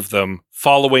two of them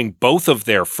following both of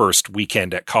their first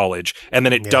weekend at college, and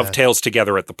then it dovetails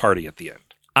together at the party at the end.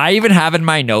 I even have in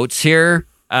my notes here,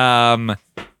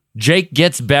 Jake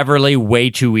gets Beverly way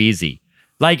too easy.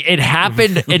 Like it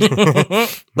happened,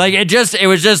 it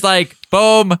was just like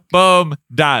boom, boom,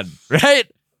 done, right?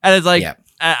 And it's like,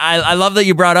 I love that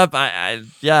you brought up,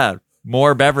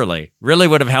 more Beverly. Really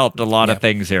would have helped a lot of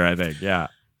things here, I think, yeah.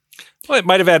 Well, it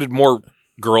might have added more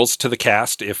girls to the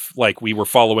cast if like we were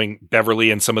following Beverly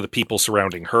and some of the people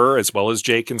surrounding her as well as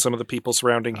Jake and some of the people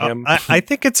surrounding him. I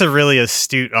think it's a really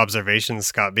astute observation,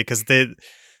 Scott, because they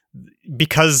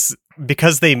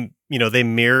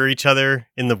mirror each other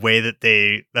in the way that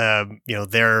they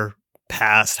their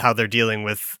past, how they're dealing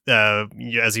with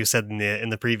as you said in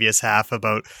the previous half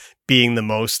about being the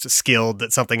most skilled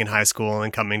at something in high school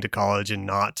and coming to college and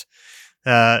not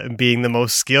being the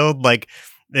most skilled. Like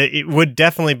it would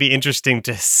definitely be interesting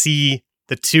to see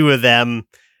the two of them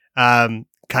kind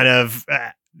of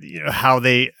how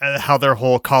their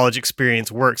whole college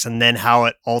experience works, and then how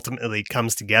it ultimately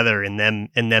comes together in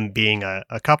them being a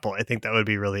couple. I think that would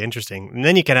be really interesting. And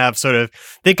then you can have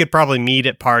they could probably meet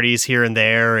at parties here and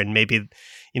there, and maybe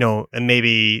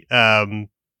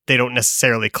they don't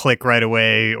necessarily click right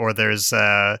away, or there's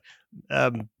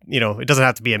it doesn't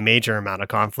have to be a major amount of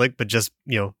conflict, but just,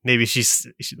 maybe she's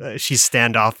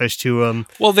standoffish to him,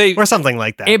 or something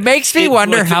like that. It makes me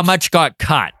wonder how much got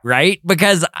cut, right?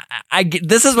 Because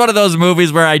this is one of those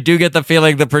movies where I do get the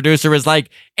feeling the producer was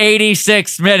like,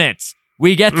 86 minutes.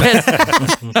 We get this.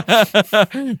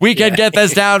 We can get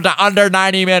this down to under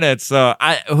 90 minutes. So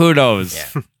who knows?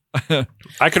 Yeah.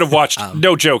 I could have watched,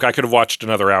 no joke, I could have watched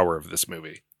another hour of this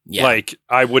movie. Yeah. Like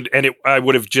I would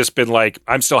have just been like,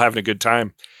 I'm still having a good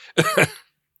time.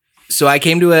 So I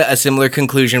came to a similar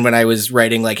conclusion when I was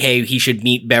writing, like, hey, he should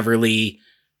meet Beverly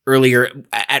earlier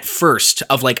at first,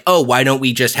 of like, oh, why don't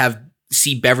we just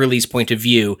see Beverly's point of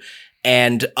view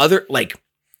and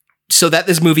so that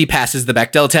this movie passes the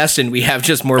Bechdel test and we have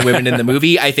just more women in the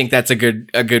movie. I think that's a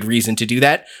good reason to do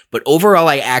that. But overall,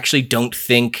 I actually don't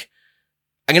think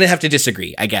I'm going to have to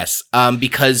disagree, I guess,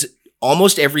 because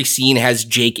almost every scene has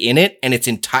Jake in it, and it's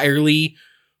entirely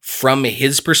from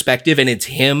his perspective, and it's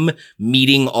him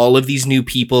meeting all of these new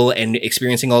people and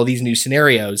experiencing all these new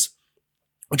scenarios,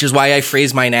 which is why I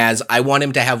phrase mine as I want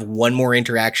him to have one more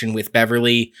interaction with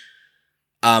Beverly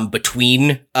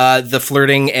between the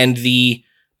flirting and the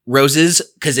roses,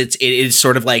 because it is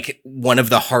sort of like one of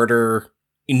the harder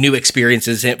new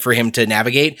experiences for him to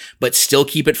navigate, but still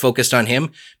keep it focused on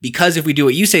him. Because if we do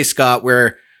what you say, Scott,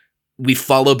 where we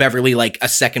follow Beverly like a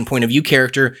second point of view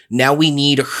character, now we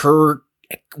need her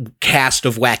cast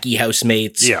of wacky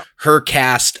housemates, her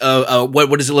cast of what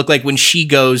does it look like when she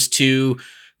goes to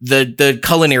the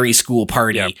culinary school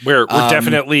party. Yeah, we're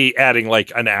definitely adding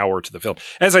like an hour to the film.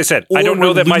 As I said, I don't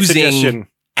know that my suggestion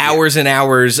hours and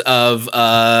hours of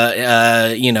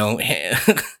the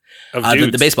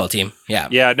baseball team. Yeah.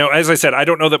 Yeah, no, as I said, I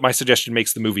don't know that my suggestion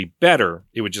makes the movie better.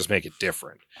 It would just make it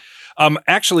different.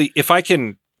 Actually, if I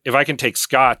can if I can take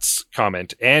Scott's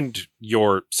comment and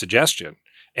your suggestion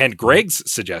and Greg's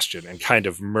suggestion and kind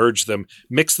of merge them,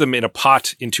 mix them in a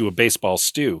pot into a baseball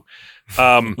stew.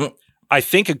 I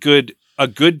think a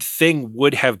good thing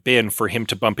would have been for him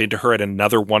to bump into her at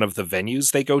another one of the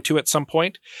venues they go to at some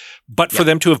point, but for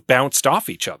them to have bounced off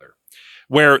each other,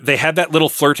 where they had that little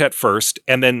flirt at first,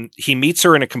 and then he meets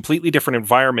her in a completely different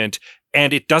environment,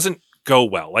 and it doesn't go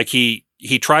well. Like he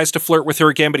tries to flirt with her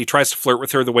again, but he tries to flirt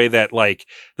with her the way that like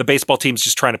the baseball team's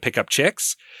just trying to pick up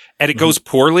chicks, and it goes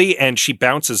poorly, and she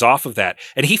bounces off of that.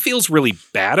 And he feels really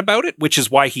bad about it, which is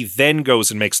why he then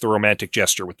goes and makes the romantic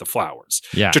gesture with the flowers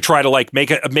to try to like make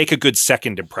a good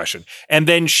second impression. And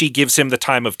then she gives him the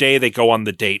time of day. They go on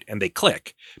the date and they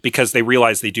click because they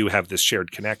realize they do have this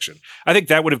shared connection. I think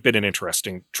that would have been an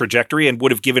interesting trajectory and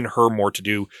would have given her more to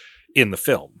do in the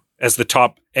film as the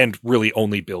top and really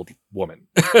only billed woman.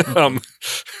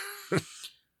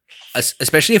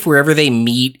 Especially if wherever they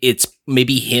meet, it's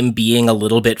maybe him being a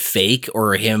little bit fake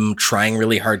or him trying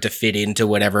really hard to fit into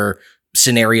whatever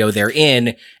scenario they're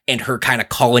in, and her kind of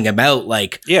calling him out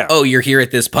like, oh, you're here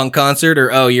at this punk concert,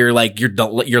 or oh, you're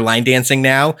line dancing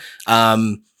now.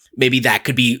 Maybe that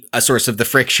could be a source of the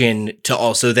friction to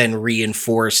also then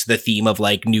reinforce the theme of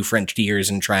like new frontiers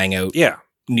and trying out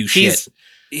new shit.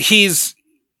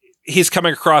 He's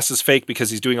coming across as fake because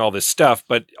he's doing all this stuff,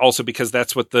 but also because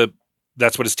that's what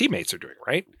his teammates are doing,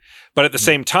 right? But at the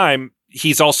same time,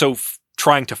 he's also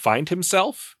trying to find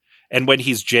himself. And when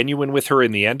he's genuine with her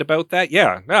in the end about that,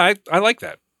 I like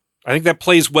that. I think that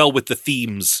plays well with the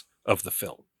themes of the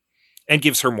film and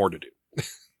gives her more to do.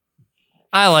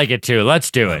 I like it too. Let's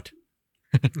do it.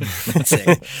 That's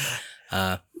it.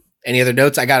 Any other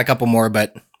notes? I got a couple more,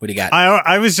 but what do you got?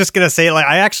 I was just going to say, like,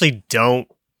 I actually don't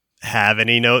have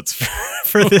any notes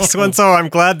for this one, so I'm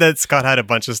glad that Scott had a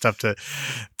bunch of stuff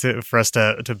for us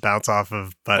to bounce off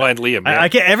of. But and Liam, I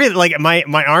can't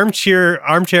my armchair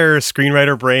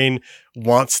screenwriter brain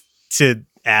wants to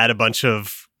add a bunch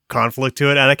of conflict to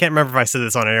it, and I can't remember if I said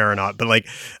this on air or not. But like,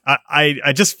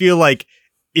 I just feel like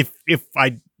if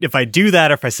I do that,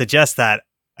 or if I suggest that,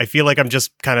 I feel like I'm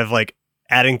just kind of like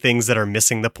adding things that are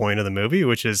missing the point of the movie,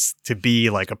 which is to be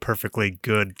like a perfectly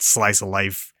good slice of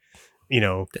life,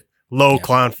 low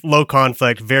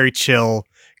conflict, very chill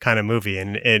kind of movie,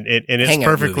 and it's Hangout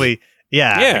perfectly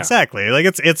movie. Exactly, like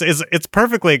it's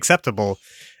perfectly acceptable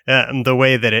the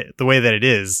way that it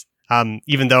is.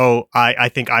 Even though I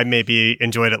think I maybe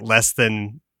enjoyed it less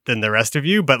than the rest of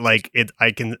you, but like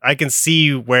I can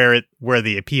see where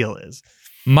the appeal is.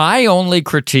 My only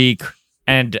critique,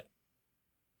 and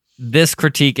this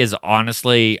critique is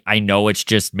honestly, I know it's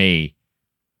just me.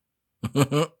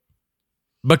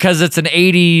 Because it's an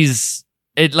 80s,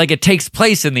 it takes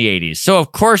place in the 80s. So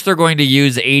of course they're going to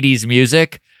use 80s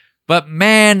music. But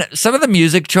man, some of the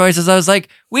music choices, I was like,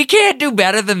 we can't do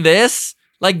better than this.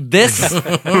 Like this.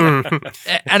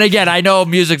 And again, I know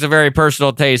music's a very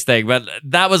personal taste thing, but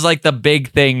that was like the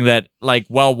big thing that like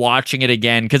while watching it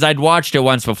again, because I'd watched it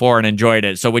once before and enjoyed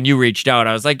it. So when you reached out,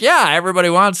 I was like, yeah,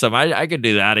 everybody wants them. I could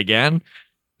do that again.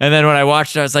 And then when I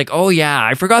watched it, I was like, oh yeah,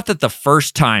 I forgot that the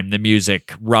first time the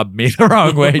music rubbed me the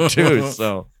wrong way too.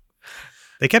 So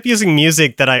they kept using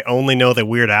music that I only know the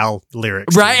Weird Al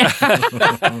lyrics. Right.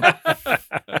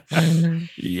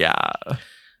 Yeah.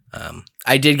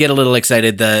 I did get a little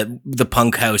excited. The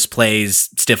punk house plays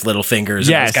Stiff Little Fingers.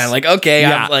 Yes. And I was kind of like, okay,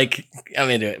 I'm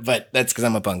into it. But that's because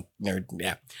I'm a punk nerd.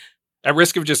 Yeah. At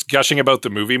risk of just gushing about the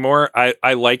movie more,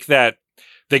 I like that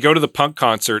they go to the punk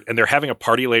concert and they're having a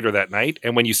party later that night.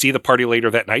 And when you see the party later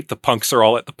that night, the punks are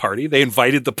all at the party. They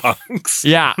invited the punks.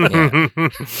 Yeah.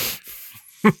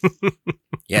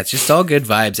 Yeah, it's just all good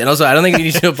vibes. And also, I don't think we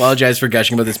need to apologize for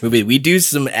gushing about this movie. We do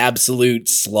some absolute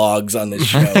slogs on this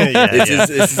show. This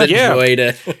is a joy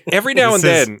to... Every now and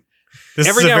then. This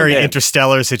is a very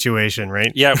interstellar situation,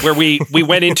 right? Yeah, where we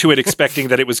went into it expecting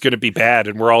that it was going to be bad,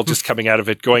 and we're all just coming out of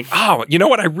it going, oh, you know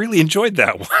what? I really enjoyed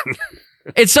that one.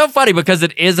 It's so funny because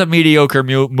it is a mediocre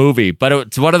movie, but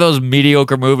it's one of those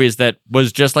mediocre movies that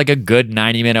was just like a good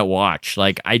 90-minute watch.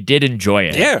 Like, I did enjoy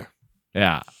it. Yeah.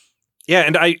 Yeah. Yeah,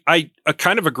 and I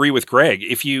kind of agree with Greg.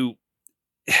 If you,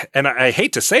 and I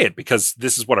hate to say it because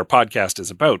this is what our podcast is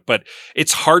about, but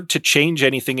it's hard to change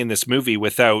anything in this movie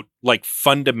without like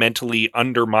fundamentally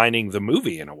undermining the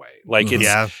movie in a way. Like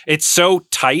it's so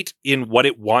tight in what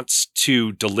it wants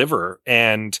to deliver,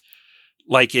 and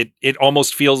like it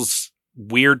almost feels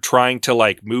weird trying to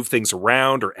like move things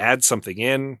around or add something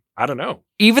in. I don't know.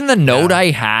 Even the note I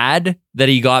had that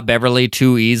he got Beverly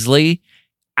too easily.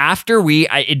 After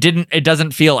it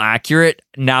doesn't feel accurate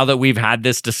now that we've had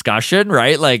this discussion,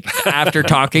 right? Like after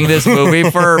talking this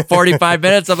movie for 45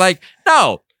 minutes, I'm like,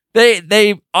 no,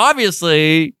 they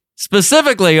obviously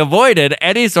specifically avoided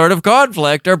any sort of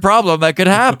conflict or problem that could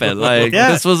happen. Like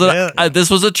this was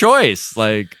a choice.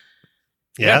 Like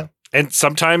yeah. And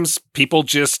sometimes people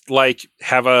just like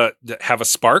have a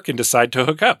spark and decide to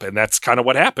hook up, and that's kind of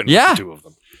what happened with the two of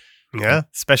them. Yeah,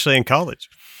 especially in college.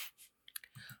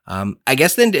 I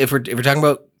guess then if we're talking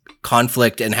about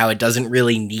conflict and how it doesn't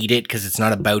really need it because it's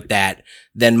not about that,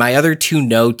 then my other two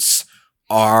notes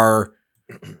are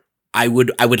I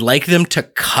would like them to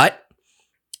cut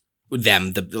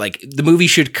them. The movie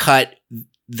should cut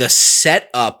the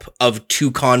setup of two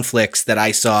conflicts that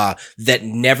I saw that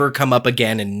never come up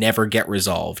again and never get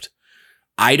resolved.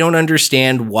 I don't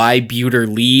understand why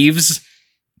Buter leaves,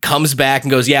 comes back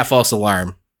and goes, yeah, false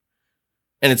alarm.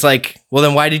 And it's like, well,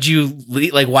 then why did you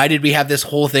leave? Like, why did we have this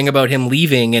whole thing about him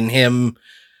leaving and him?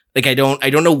 Like, I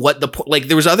don't know what the point, like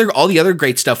there was all the other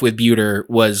great stuff with Buter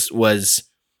was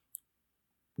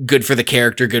good for the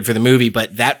character, good for the movie.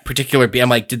 But that particular, I'm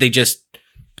like,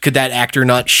 could that actor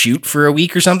not shoot for a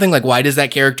week or something? Like, why does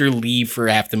that character leave for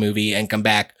half the movie and come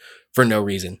back for no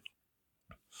reason?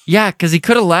 Yeah, because he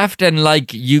could have left and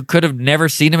like you could have never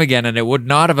seen him again and it would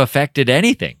not have affected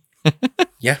anything.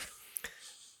 Yeah.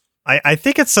 I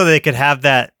think it's so they could have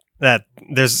that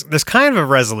there's kind of a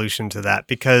resolution to that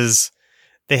because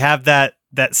they have that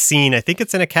scene. I think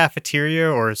it's in a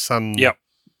cafeteria or some. Yep.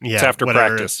 Yeah. It's after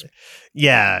practice.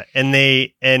 Yeah.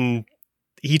 And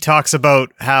he talks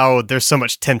about how there's so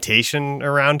much temptation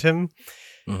around him.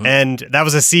 Mm-hmm. And that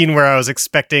was a scene where I was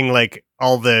expecting like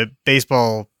all the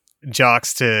baseball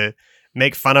jocks to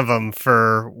make fun of him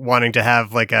for wanting to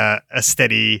have like a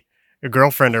steady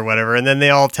girlfriend or whatever. And then they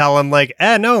all tell him like,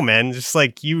 no, man, just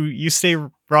like you stay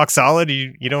rock solid.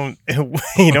 You don't,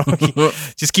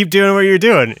 just keep doing what you're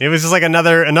doing. It was just like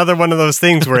another one of those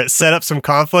things where it set up some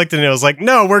conflict and it was like,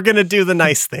 no, we're going to do the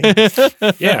nice thing.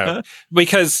 Yeah.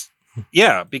 Because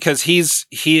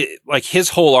his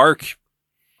whole arc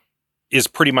is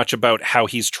pretty much about how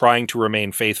he's trying to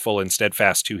remain faithful and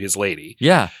steadfast to his lady.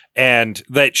 Yeah. And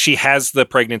that she has the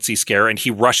pregnancy scare and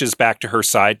he rushes back to her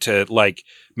side to like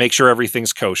make sure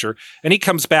everything's kosher. And he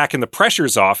comes back and the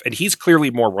pressure's off and he's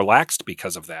clearly more relaxed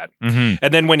because of that. Mm-hmm.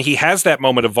 And then when he has that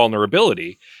moment of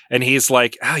vulnerability and he's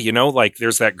like, like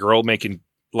there's that girl making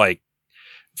like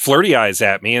flirty eyes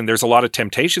at me and there's a lot of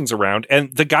temptations around,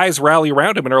 and the guys rally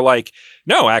around him and are like,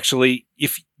 no, actually,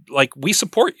 if like we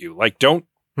support you, like don't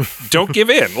give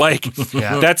in. Like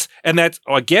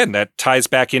that ties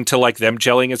back into like them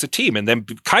gelling as a team and them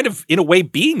kind of in a way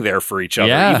being there for each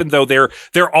other, even though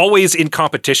they're always in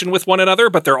competition with one another,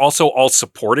 but they're also all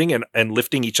supporting and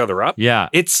lifting each other up. Yeah.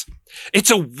 It's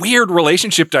a weird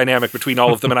relationship dynamic between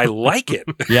all of them and I like it.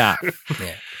 Yeah.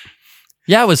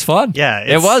 Yeah, it was fun. Yeah,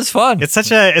 it was fun. It's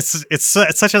such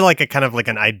a like a kind of like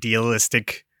an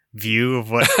idealistic view of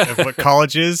what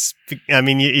college is. I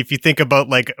mean, if you think about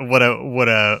like what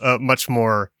a much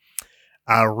more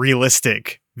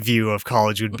realistic view of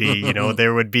college would be,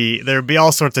 there would be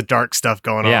all sorts of dark stuff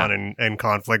going on and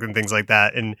conflict and things like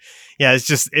that. And yeah, it's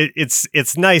just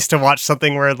it's nice to watch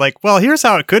something where like, well, here's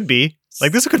how it could be.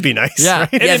 Like this could be nice. Yeah.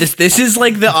 Right? Yeah. This is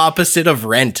like the opposite of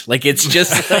Rent. Like it's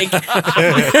just like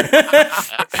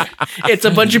it's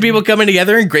a bunch of people coming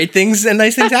together and great things and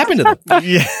nice things happen to them.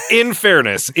 Yeah. In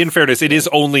fairness, it is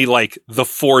only like the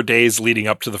 4 days leading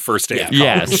up to the first day of college.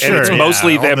 Yes. And it's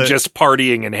mostly them just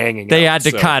partying and hanging They out.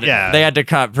 had to cut. Yeah. They had to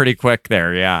cut pretty quick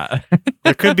there. Yeah.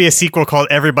 There could be a sequel called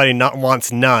Everybody Not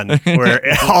Wants None, where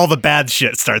all the bad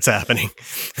shit starts happening.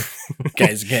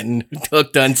 Guys getting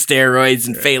hooked on steroids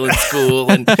and failing school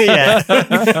and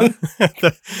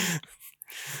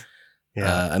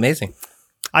amazing.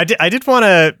 I did want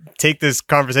to take this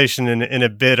conversation in a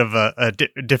bit of a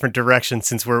different direction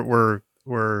since we're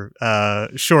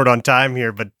short on time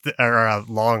here, but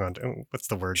long on what's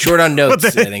the word? Short on notes.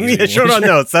 I think short on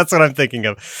notes. That's what I'm thinking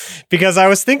of. Because I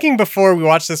was thinking before we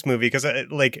watched this movie, because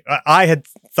I had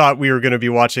thought we were going to be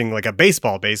watching like a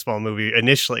baseball movie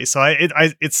initially. So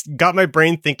it's got my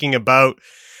brain thinking about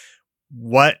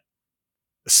what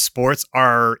sports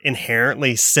are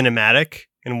inherently cinematic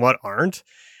and what aren't.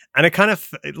 And I kind of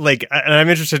like, and I'm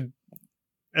interested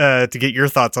to get your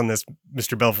thoughts on this,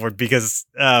 Mr. Belfort, because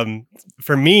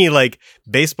for me, like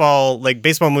baseball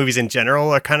movies in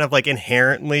general are kind of like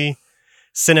inherently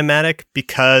cinematic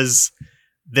because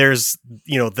there's,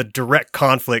 the direct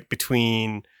conflict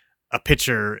between a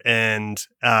pitcher and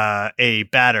a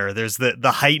batter. There's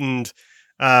the heightened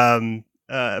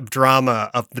drama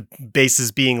of the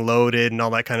bases being loaded and all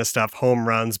that kind of stuff, home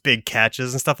runs, big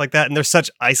catches and stuff like that. And there's such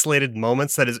isolated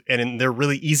moments and they're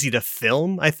really easy to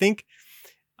film, I think.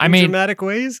 Dramatic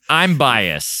ways. I'm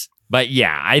biased But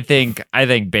yeah, I think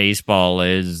baseball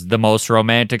is the most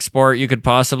romantic sport you could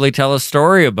possibly tell a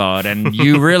story about, and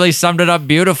you really summed it up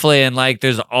beautifully. And like,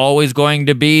 there's always going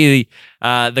to be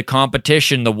the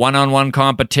competition, the one-on-one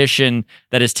competition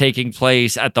that is taking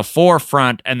place at the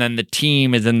forefront, and then the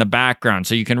team is in the background.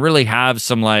 So you can really have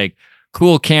some like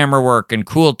cool camera work and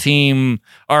cool team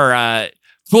or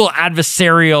cool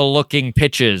adversarial looking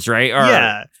pitches, right?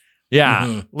 Or, yeah.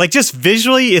 Mm-hmm. Like just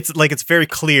visually, it's very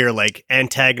clear, like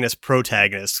antagonist,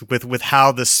 protagonist with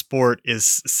how the sport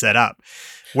is set up.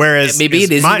 Whereas maybe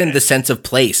it is even the sense of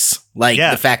place, like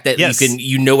the fact that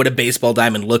you know what a baseball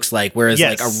diamond looks like, whereas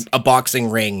like a boxing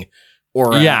ring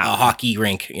or a hockey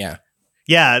rink.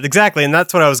 Yeah, exactly. And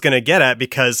that's what I was going to get at,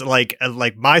 because like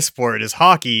my sport is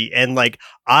hockey, and like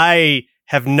I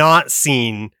have not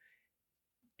seen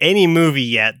any movie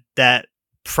yet that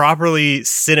properly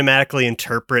cinematically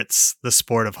interprets the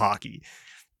sport of hockey,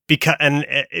 because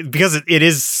it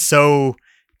is so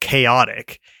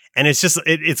chaotic, and it's just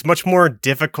it's much more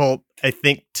difficult, I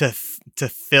think, to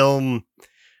film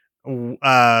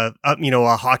a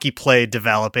hockey play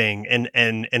developing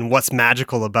and what's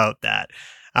magical about that.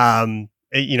 A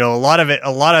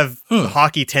lot of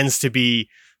hockey tends to be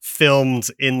filmed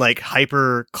in like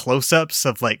hyper close-ups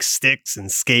of like sticks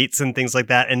and skates and things like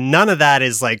that, and none of that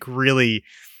is like really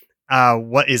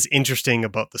what is interesting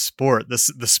about the sport.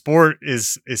 The sport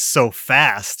is so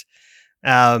fast,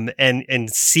 and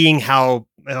seeing how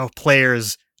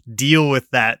players deal with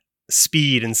that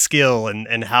speed and skill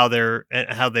and how they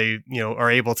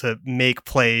are able to make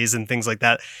plays and things like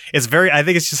that. I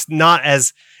think it's just not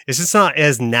as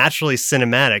naturally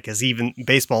cinematic as even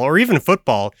baseball or even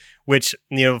football, which,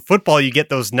 football, you get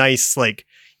those nice, like,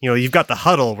 you've got the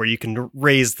huddle where you can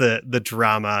raise the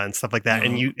drama and stuff like that.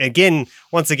 Mm-hmm. And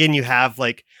once again, you have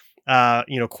like,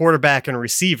 quarterback and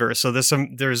receiver. So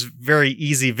there's very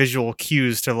easy visual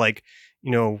cues to like,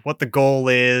 what the goal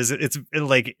is.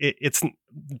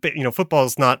 Football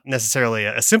is not necessarily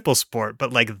a simple sport,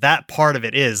 but like that part of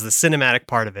it is, the cinematic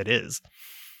part of it is.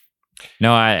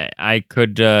 No, I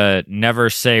could never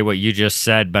say what you just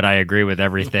said, but I agree with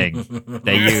everything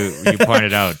that you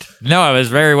pointed out. No, it was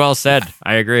very well said.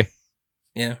 I agree.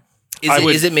 Yeah.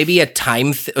 Is it maybe a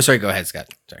time? Sorry, go ahead, Scott.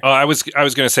 Sorry. I was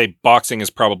going to say boxing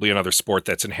is probably another sport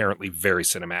that's inherently very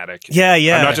cinematic. Yeah.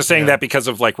 I'm not just saying that because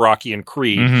of like Rocky and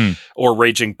Creed or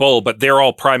Raging Bull, but they're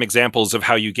all prime examples of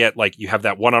how you get like you have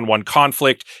that one-on-one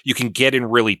conflict. You can get in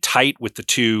really tight with the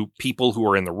two people who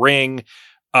are in the ring.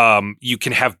 You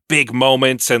can have big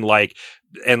moments and like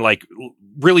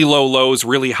really low lows,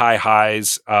 really high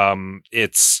highs.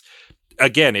 It's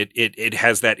again, it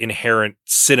has that inherent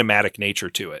cinematic nature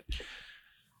to it.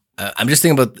 I'm just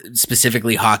thinking about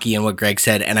specifically hockey and what Greg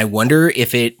said, and I wonder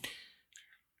if it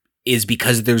is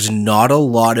because there's not a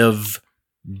lot of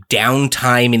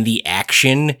downtime in the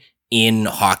action in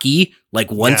hockey.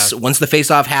 Like once the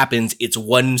face-off happens, it's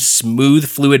one smooth,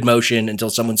 fluid motion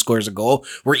until someone scores a goal.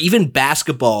 Where even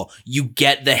basketball, you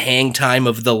get the hang time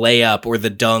of the layup or the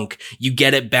dunk. You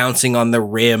get it bouncing on the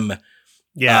rim.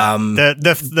 Yeah,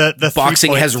 the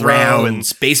boxing has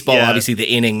rounds. Baseball, obviously, the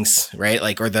innings, right?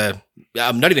 Like, or the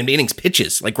not even innings,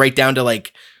 pitches, like right down to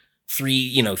like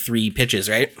three pitches,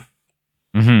 right?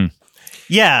 Mm-hmm.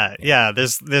 Yeah.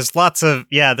 There's lots of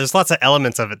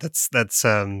elements of it. That's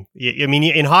I mean,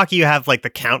 in hockey you have like the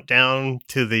countdown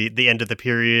to the end of the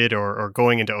period or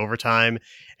going into overtime,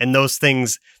 and those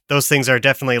things are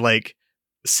definitely like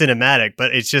cinematic,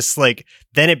 but it's just like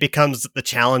then it becomes the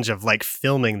challenge of like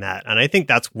filming that, and I think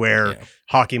that's where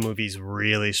hockey movies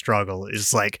really struggle,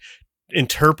 is like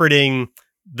interpreting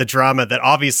the drama that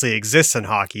obviously exists in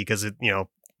hockey, because it,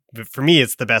 for me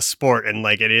it's the best sport and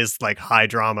like it is like high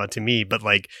drama to me, but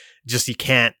like just you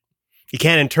can't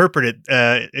interpret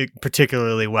it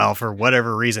particularly well for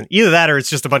whatever reason. Either that or it's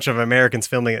just a bunch of Americans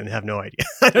filming it and have no idea.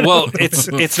 Well,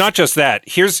 it's not just that.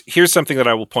 Here's something that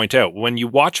I will point out. When you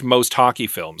watch most hockey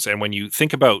films and when you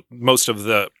think about most of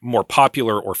the more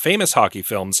popular or famous hockey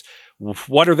films,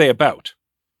 what are they about?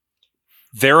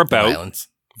 They're about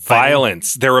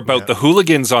violence. They're about the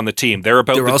hooligans on the team. They're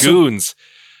about the goons.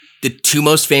 The two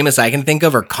most famous I can think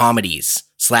of are comedies,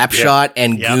 Slapshot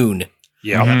and Goon.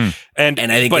 Yeah. Mm-hmm. And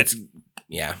I think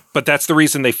but that's the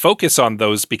reason they focus on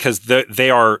those, because they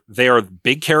are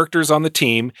big characters on the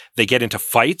team. They get into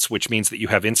fights, which means that you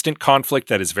have instant conflict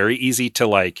that is very easy to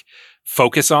like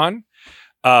focus on.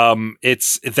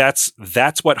 That's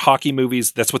what hockey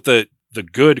movies, that's what the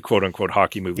good quote unquote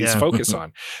hockey movies focus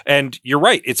on. And you're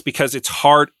right. It's because it's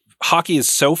hard. Hockey is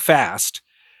so fast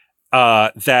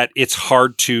that it's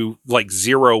hard to like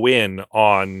zero in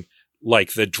on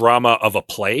like the drama of a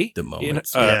play, the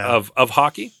moments of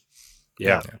hockey.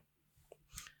 Yeah.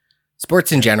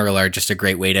 Sports in general are just a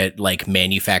great way to like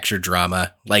manufacture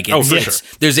drama. Like,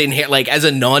 there's like as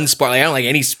a non-sport, like, I don't like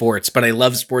any sports, but I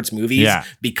love sports movies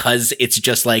because it's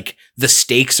just like the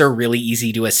stakes are really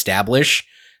easy to establish,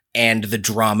 and the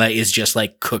drama is just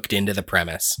like cooked into the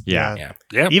premise. Yeah.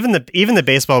 Even the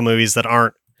baseball movies that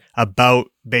aren't about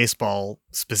baseball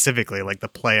specifically, like the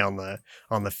play on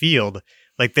the field,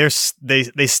 like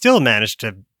they still manage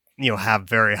to have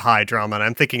very high drama. And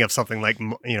I'm thinking of something like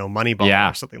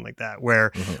Moneyball or something like that,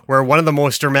 where one of the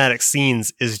most dramatic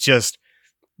scenes is just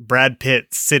Brad Pitt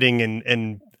sitting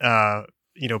and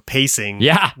pacing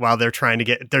while they're trying to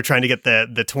get their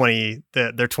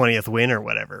 20th win or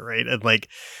whatever, right?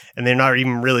 And they're not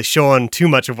even really showing too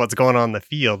much of what's going on in the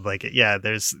field. Like,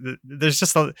 there's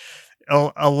just a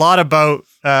lot about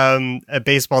a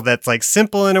baseball that's like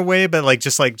simple in a way, but like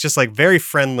just very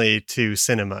friendly to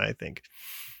cinema, I think.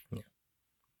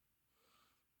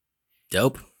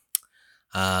 Dope.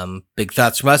 Big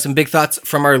thoughts from us and big thoughts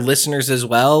from our listeners as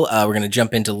well. We're going to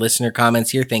jump into listener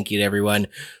comments here. Thank you to everyone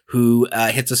who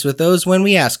hits us with those when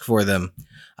we ask for them.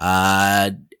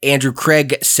 Andrew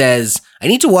Craig says, I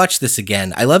need to watch this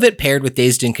again. I love it paired with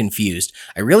Dazed and Confused.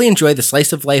 I really enjoy the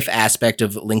slice of life aspect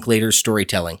of Linklater's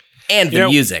storytelling and the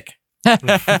music.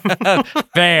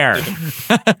 Fair.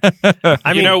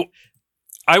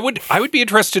 I would be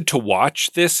interested to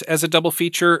watch this as a double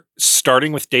feature,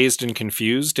 starting with Dazed and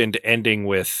Confused and ending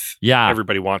with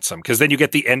Everybody Wants Some, because then you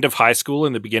get the end of high school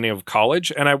and the beginning of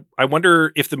college, and I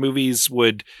wonder if the movies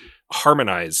would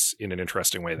harmonize in an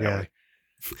interesting way that way.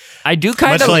 I do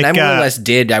kind of like I more or less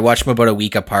did. I watched them about a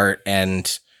week apart,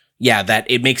 and that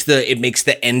it makes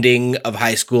the ending of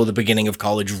high school, the beginning of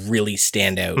college really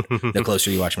stand out the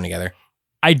closer you watch them together.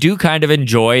 I do kind of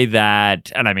enjoy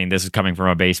that, and I mean, this is coming from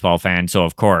a baseball fan, so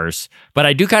of course, but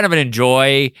I do kind of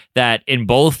enjoy that in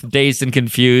both Dazed and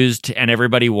Confused and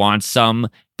Everybody Wants Some,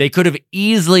 they could have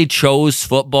easily chose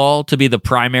football to be the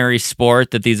primary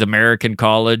sport that these American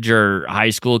college or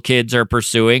high school kids are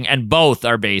pursuing, and both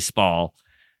are baseball.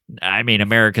 I mean,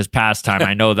 America's pastime,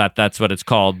 I know that's what it's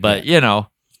called, but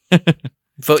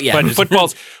But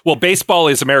baseball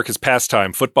is America's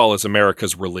pastime. Football is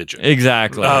America's religion.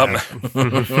 Exactly.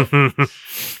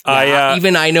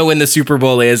 Even I know when the Super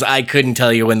Bowl is. I couldn't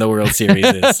tell you when the World Series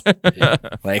is.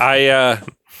 I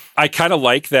kind of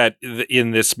like that in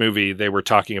this movie they were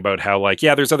talking about how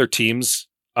there's other teams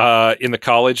in the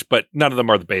college, but none of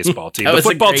them are the baseball team.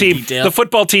 The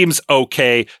football team's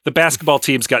okay. The basketball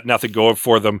team's got nothing going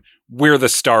for them. We're the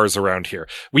stars around here.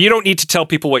 Well, you don't need to tell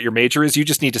people what your major is. You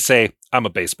just need to say, I'm a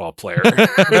baseball player.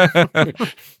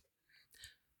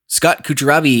 Scott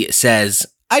Kucharabi says,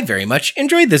 I very much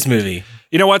enjoyed this movie.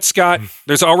 You know what, Scott?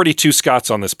 There's already two Scotts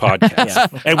on this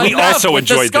podcast. And we also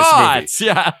enjoyed this movie.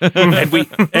 Yeah.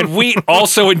 and we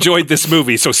also enjoyed this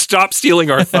movie, so stop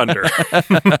stealing our thunder.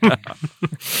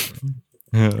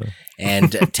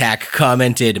 And Tack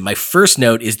commented, my first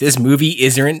note is this movie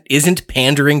isn't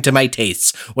pandering to my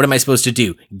tastes. What am I supposed to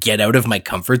do? Get out of my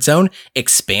comfort zone?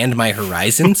 Expand my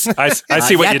horizons? I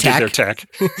see what you did there, Tack.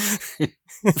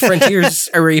 Frontiers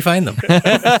are where you find them.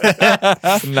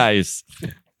 Nice.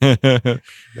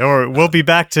 We'll be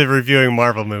back to reviewing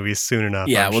Marvel movies soon enough.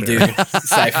 Yeah, we'll do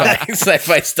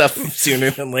sci-fi stuff sooner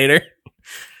than later.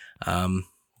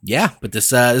 But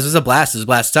this was a blast. It was a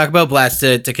blast to talk about. Blast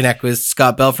to connect with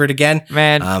Scott Belford again.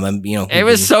 Man, it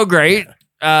was so great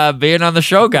being on the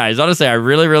show, guys. Honestly, I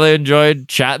really, really enjoyed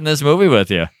chatting this movie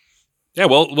with you. Yeah,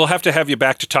 well, we'll have to have you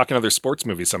back to talk another sports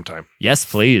movie sometime. Yes,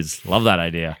 please. Love that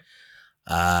idea.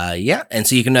 And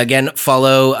so you can again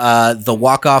follow the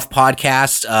Walk Off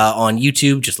Podcast on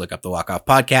YouTube. Just look up the Walk Off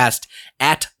Podcast,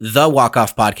 at the Walk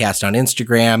Off Podcast on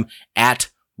Instagram,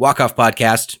 at Walk Off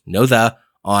Podcast,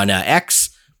 on X,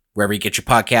 wherever you get your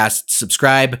podcasts.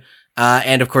 Subscribe.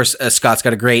 And of course, Scott's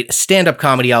got a great stand-up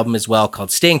comedy album as well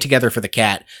called Staying Together for the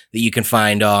Cat that you can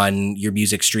find on your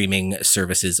music streaming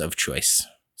services of choice.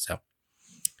 So,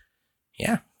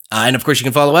 yeah. And of course, you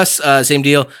can follow us. Same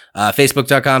deal.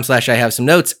 Facebook.com/I have some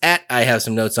notes, at I have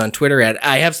some notes on Twitter, at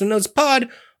I have some notes pod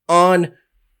on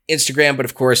Instagram. But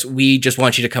of course, we just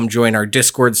want you to come join our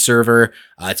Discord server.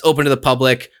 It's open to the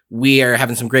public. We are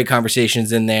having some great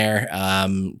conversations in there,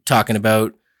 talking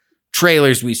about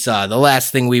trailers we saw, the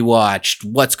last thing we watched,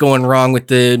 what's going wrong with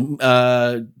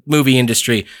the movie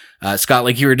industry. Scott,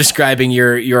 like you were describing,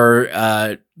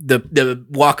 the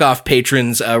walk-off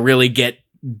patrons really get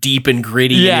deep and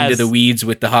gritty into the weeds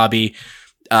with the hobby.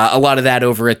 A lot of that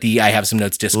over at the I Have Some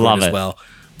Notes Discord as well.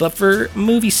 But for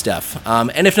movie stuff.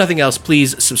 And if nothing else,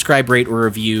 please subscribe, rate, or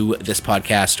review this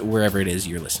podcast wherever it is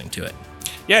you're listening to it.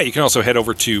 Yeah, you can also head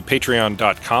over to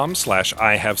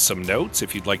patreon.com/IHaveSomeNotes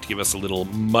if you'd like to give us a little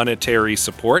monetary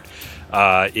support.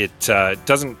 It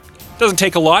doesn't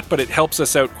take a lot, but it helps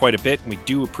us out quite a bit, and we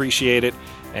do appreciate it.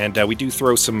 And we do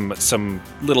throw some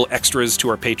little extras to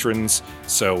our patrons.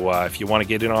 So if you want to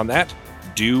get in on that,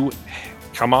 do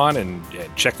come on and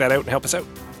check that out and help us out.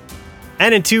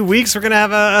 And in 2 weeks, we're going to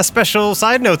have a special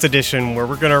Side Notes edition where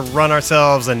we're going to run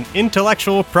ourselves an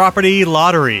intellectual property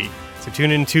lottery. So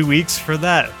tune in 2 weeks for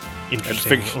that.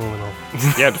 Interesting.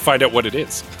 To find out what it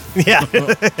is. Yeah.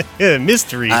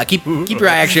 Mystery. Keep your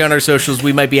eye actually on our socials.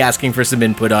 We might be asking for some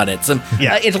input on it. Some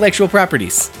intellectual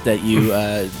properties that you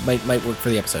might work for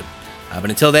the episode.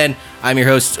 But until then, I'm your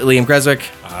host, Liam Creswick.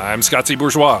 I'm Scott C.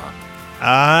 Bourgeois.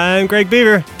 I'm Greg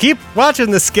Beaver. Keep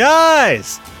watching the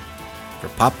skies. For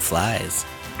pop flies.